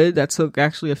good. That took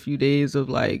actually a few days of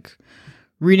like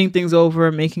reading things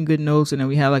over, making good notes, and then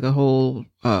we had like a whole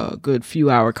good few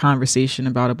hour conversation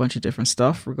about a bunch of different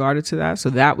stuff regarding to that.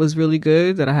 So that was really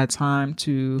good that I had time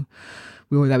to,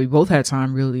 we both had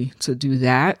time really to do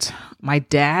that. My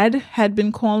dad had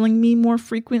been calling me more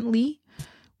frequently,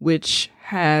 which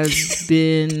has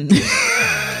been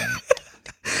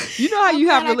you know how you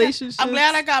have relationships. I'm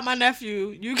glad I got my nephew.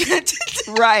 You get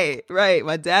right.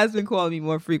 My dad's been calling me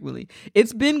more frequently.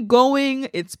 It's been going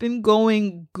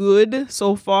good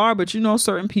so far, but you know,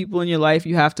 certain people in your life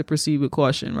you have to proceed with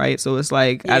caution, right? So it's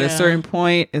like at a certain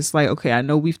point, it's like, okay, I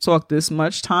know we've talked this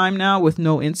much time now with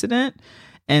no incident,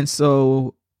 and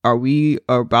so are we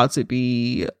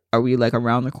like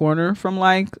around the corner from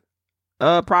like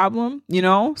a problem, you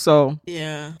know? So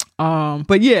yeah.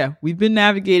 But yeah, we've been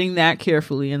navigating that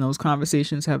carefully, and those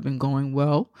conversations have been going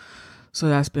well. So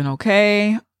that's been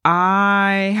okay.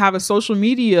 I have a social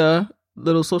media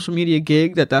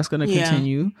gig that's going to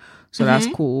continue. So that's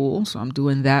cool. So I'm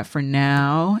doing that for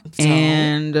now.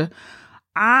 And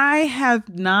I have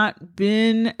not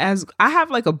been I have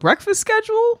like a breakfast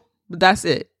schedule, but that's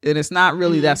it. And it's not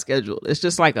really that scheduled. It's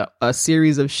just like a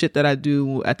series of shit that I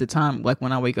do at the time, like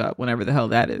when I wake up, whenever the hell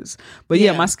that is. But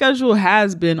yeah, my schedule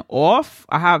has been off.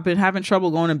 I have been having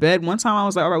trouble going to bed. One time I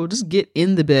was like, all right, we'll just get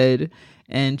in the bed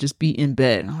and just be in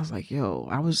bed. And I was like, yo,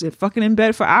 I was fucking in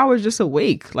bed for hours just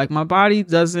awake. Like my body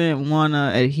doesn't want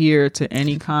to adhere to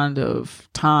any kind of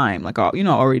time. Like, you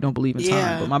know, I already don't believe in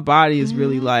time, but my body is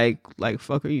really like,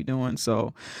 fuck are you doing?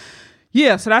 So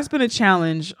yeah, so that's been a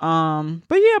challenge. But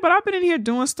I've been in here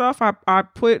doing stuff. I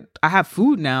have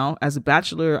food now. As a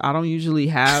bachelor, I don't usually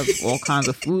have all kinds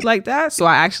of food like that. So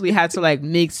I actually had to like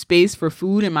make space for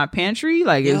food in my pantry.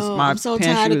 Like my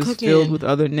pantry is filled with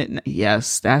other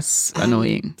yes, that's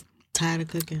annoying. Tired of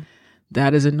cooking.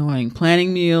 That is annoying.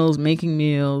 Planning meals, making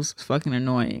meals, fucking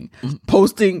annoying.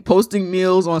 Posting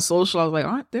meals on social. I was like,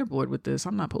 aren't they bored with this?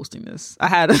 I'm not posting this. I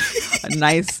had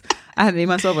I had made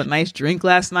myself a nice drink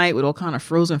last night with all kind of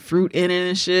frozen fruit in it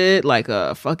and shit, like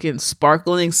a fucking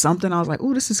sparkling something. I was like,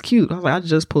 oh, this is cute. I was like, I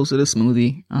just posted a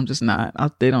smoothie. I'm just not.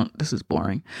 This is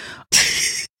boring.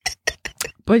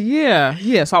 But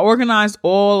yeah. So I organized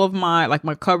all of my, like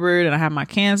my cupboard, and I have my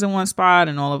cans in one spot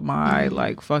and all of my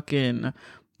like fucking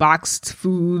boxed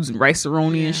foods and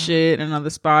rice-a-roni and shit in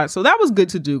another spot. So that was good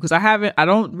to do because I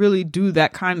don't really do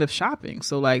that kind of shopping.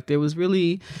 So like there was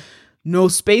really no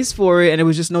space for it, and it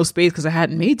was just no space because I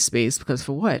hadn't made space because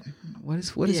for what? What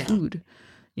is food?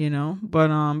 You know, but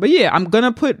yeah, I'm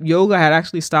gonna put yoga. I had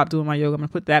actually stopped doing my yoga. I'm gonna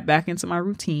put that back into my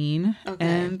routine,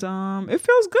 and it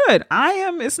feels good.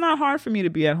 It's not hard for me to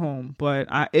be at home, but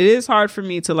it is hard for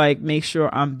me to like make sure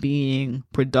I'm being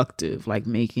productive, like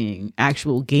making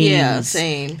actual gains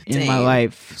in my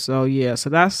life. So yeah, so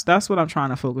that's what I'm trying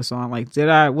to focus on. Like,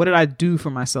 what did I do for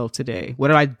myself today? What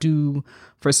did I do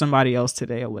for somebody else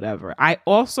today, or whatever? I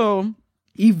also.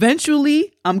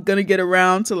 Eventually, I'm going to get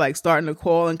around to like starting to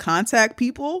call and contact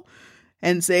people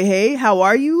and say, hey, how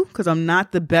are you? Because I'm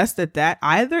not the best at that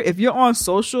either. If you're on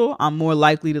social, I'm more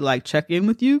likely to like check in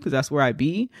with you because that's where I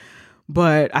be.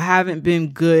 But I haven't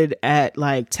been good at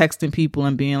like texting people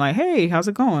and being like, hey, how's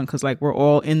it going? Because like we're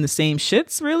all in the same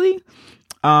shits, really.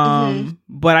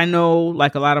 But I know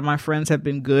like a lot of my friends have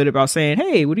been good about saying,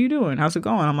 hey, what are you doing? How's it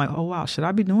going? I'm like, oh, wow, should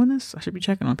I be doing this? I should be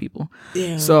checking on people.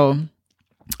 Yeah. So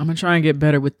I'm gonna try and get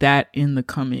better with that in the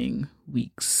coming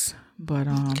weeks. But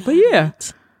yeah,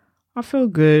 I feel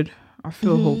good. I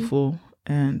feel hopeful,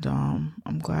 and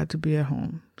I'm glad to be at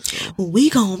home. So. We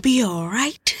gonna be all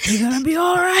right. We're gonna be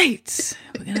all right.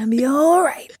 We're gonna be all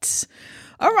right.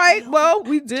 All right. Well,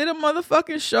 we did a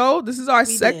motherfucking show. This is our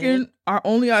second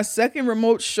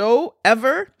remote show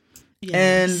ever.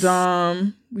 Yes.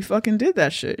 And we fucking did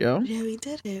that shit, yo. Yeah, we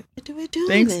did it. We're doing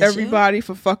Thanks everybody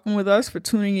for fucking with us, for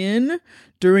tuning in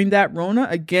during that Rona.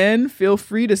 Again, feel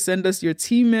free to send us your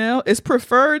T-mail. It's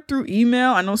preferred through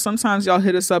email. I know sometimes y'all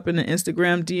hit us up in the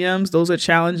Instagram DMs. Those are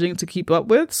challenging to keep up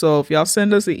with. So if y'all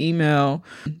send us an email,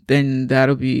 then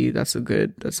that's a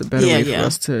better way for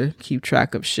us to keep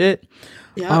track of shit.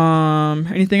 Yep.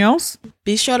 Anything else?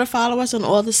 Be sure to follow us on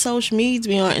all the social medias.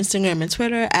 We are on Instagram and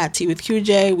Twitter at Tea with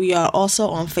QJ. We are also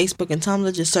on Facebook and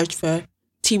Tumblr. Just search for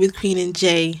Tea with Queen and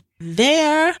J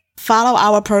there. Follow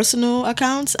our personal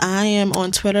accounts. I am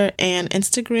on Twitter and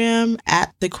Instagram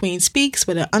at The Queen Speaks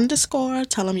with an _.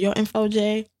 Tell them your info,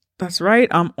 Jay. That's right.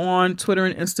 I'm on Twitter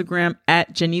and Instagram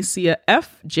at Janicia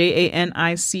F,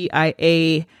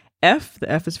 JANICIA F.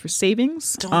 The F is for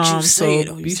savings. Don't you say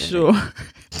it. Be sure.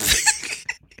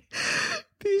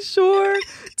 Be sure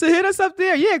to hit us up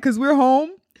there. Yeah, because we're home.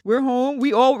 We're home.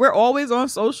 We're always on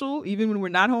social, even when we're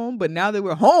not home. But now that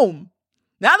we're home,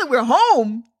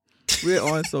 we're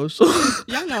on social.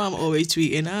 Y'all know I'm always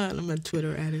tweeting. I'm a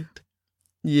Twitter addict.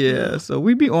 Yeah, so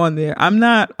we be on there. I'm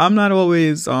not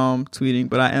always tweeting,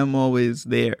 but I am always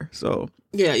there. So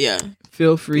yeah.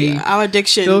 Feel free. Yeah, our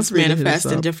addictions manifest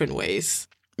in different ways.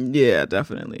 Yeah,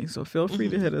 definitely. So feel free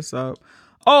to hit us up.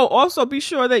 Oh, also be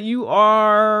sure that you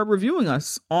are reviewing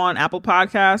us on Apple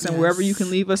Podcasts and wherever you can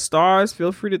leave us stars.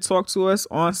 Feel free to talk to us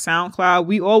on SoundCloud.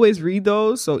 We always read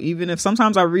those. So even if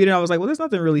sometimes I read it, I was like, well, there's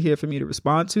nothing really here for me to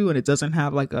respond to. And it doesn't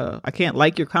have like I can't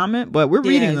like your comment, but we're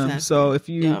reading them. So if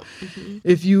you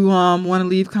want to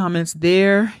leave comments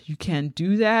there, you can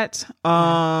do that.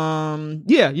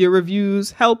 Your reviews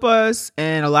help us.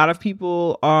 And a lot of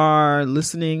people are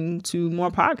listening to more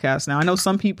podcasts now. I know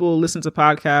some people listen to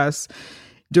podcasts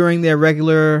during their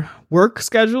regular work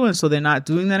schedule, and so they're not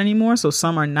doing that anymore. So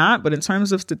some are not, but in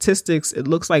terms of statistics, it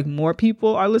looks like more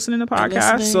people are listening to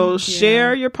podcasts. So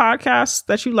share your podcasts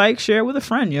that you like, share it with a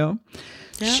friend, yo.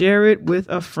 Yeah. Share it with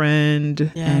a friend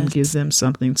and give them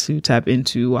something to tap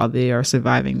into while they are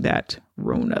surviving that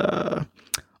Rona.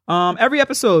 Every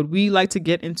episode, we like to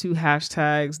get into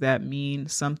hashtags that mean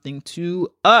something to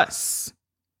us,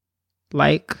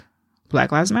 like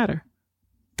Black Lives Matter.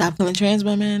 Stop killing trans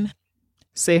women.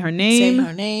 Say her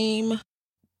name.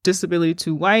 Disability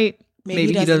too white.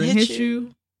 Maybe he doesn't hit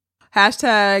you.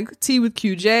 Hashtag Tea with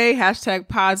QJ. Hashtag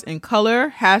Pods in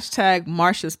Color. Hashtag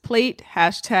Marsha's Plate.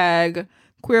 Hashtag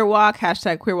Queer Walk.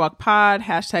 Hashtag Queer Walk Pod.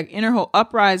 Hashtag Interho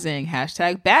Uprising.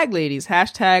 Hashtag Bag Ladies.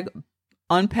 Hashtag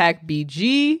Unpack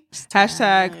BG.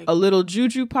 Hashtag A Little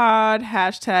Juju Pod.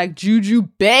 Hashtag Juju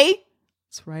Bay.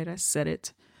 That's right, I said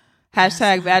it.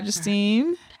 Hashtag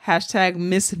Vagesteem. Hashtag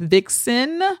Miss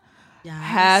Vixen.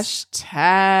 Yes.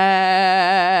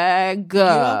 Hashtag You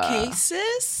okay,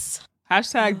 sis?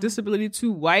 Hashtag Disability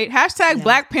Too White. Hashtag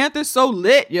Black Panther So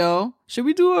Lit, yo. Should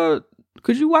we do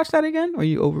could you watch that again? Or are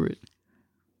you over it?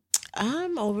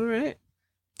 I'm over it.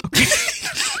 Okay.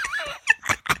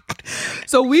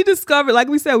 So we discovered, like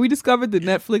we said, the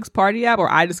Netflix party app, or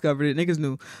I discovered it. Niggas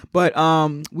knew. But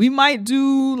we might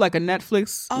do like a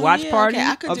Netflix watch party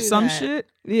of some shit.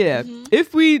 Yeah.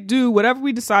 If we do whatever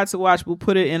we decide to watch, we'll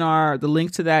put it in the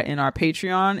link to that in our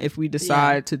Patreon if we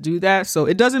decide to do that. So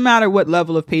it doesn't matter what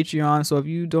level of Patreon. So if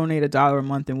you donate $1 a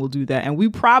month, then we'll do that. And we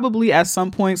probably at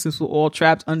some point, since we're all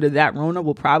trapped under that Rona,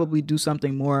 we'll probably do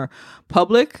something more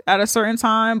public at a certain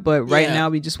time. But right now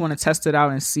we just want to test it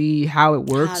out and see how it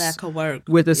works. How that could work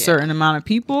with a certain amount of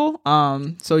people.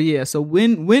 So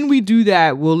when we do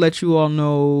that, we'll let you all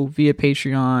know via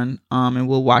Patreon, and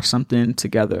we'll watch something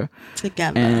together.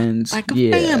 And like a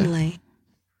family.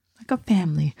 Like a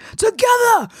family.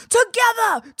 Together.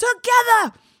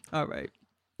 All right.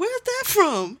 Where's that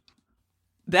from?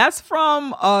 That's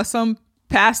from some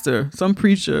pastor, some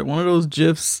preacher. One of those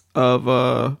gifs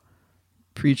of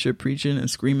preacher preaching and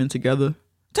screaming together.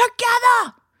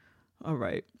 Together. All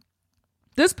right.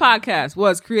 This podcast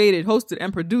was created, hosted,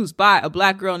 and produced by a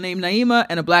Black girl named Naima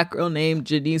and a Black girl named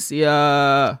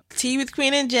Janicia. Tea with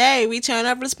Queen and Jay. We turn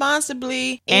up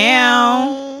responsibly.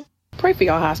 Ow. Pray for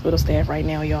y'all hospital staff right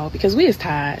now, y'all, because we is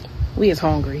tired. We is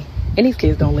hungry. And these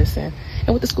kids don't listen. And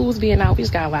with the schools being out, we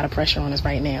just got a lot of pressure on us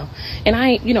right now.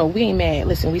 And we ain't mad.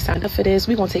 Listen, we signed up for this.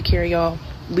 We gonna take care of y'all.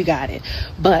 We got it.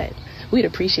 But we'd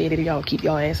appreciate it if y'all would keep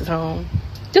y'all asses home.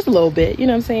 Just a little bit, you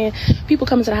know what I'm saying? People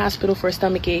coming to the hospital for a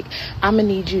stomach ache, I'm going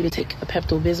to need you to take a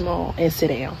Pepto-Bismol and sit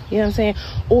down. You know what I'm saying?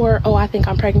 Or, I think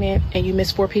I'm pregnant and you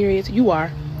missed 4 periods. You are.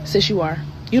 Sis, you are.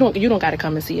 You don't got to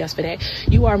come and see us for that.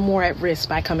 You are more at risk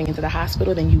by coming into the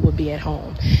hospital than you would be at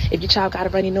home. If your child got a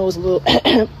runny nose, a little,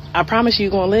 I promise you're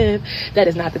going to live. That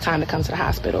is not the time to come to the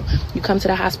hospital. You come to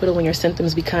the hospital when your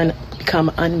symptoms become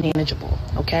unmanageable,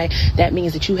 okay? That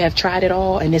means that you have tried it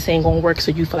all and this ain't going to work,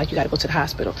 so you feel like you got to go to the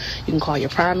hospital. You can call your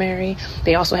primary.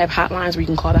 They also have hotlines where you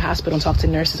can call the hospital and talk to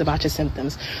nurses about your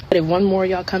symptoms. But if one more of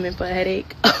y'all come in for a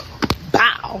headache,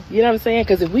 bow. You know what I'm saying?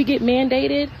 Because if we get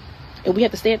mandated and we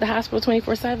have to stay at the hospital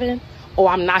 24/7,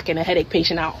 I'm knocking a headache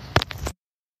patient out.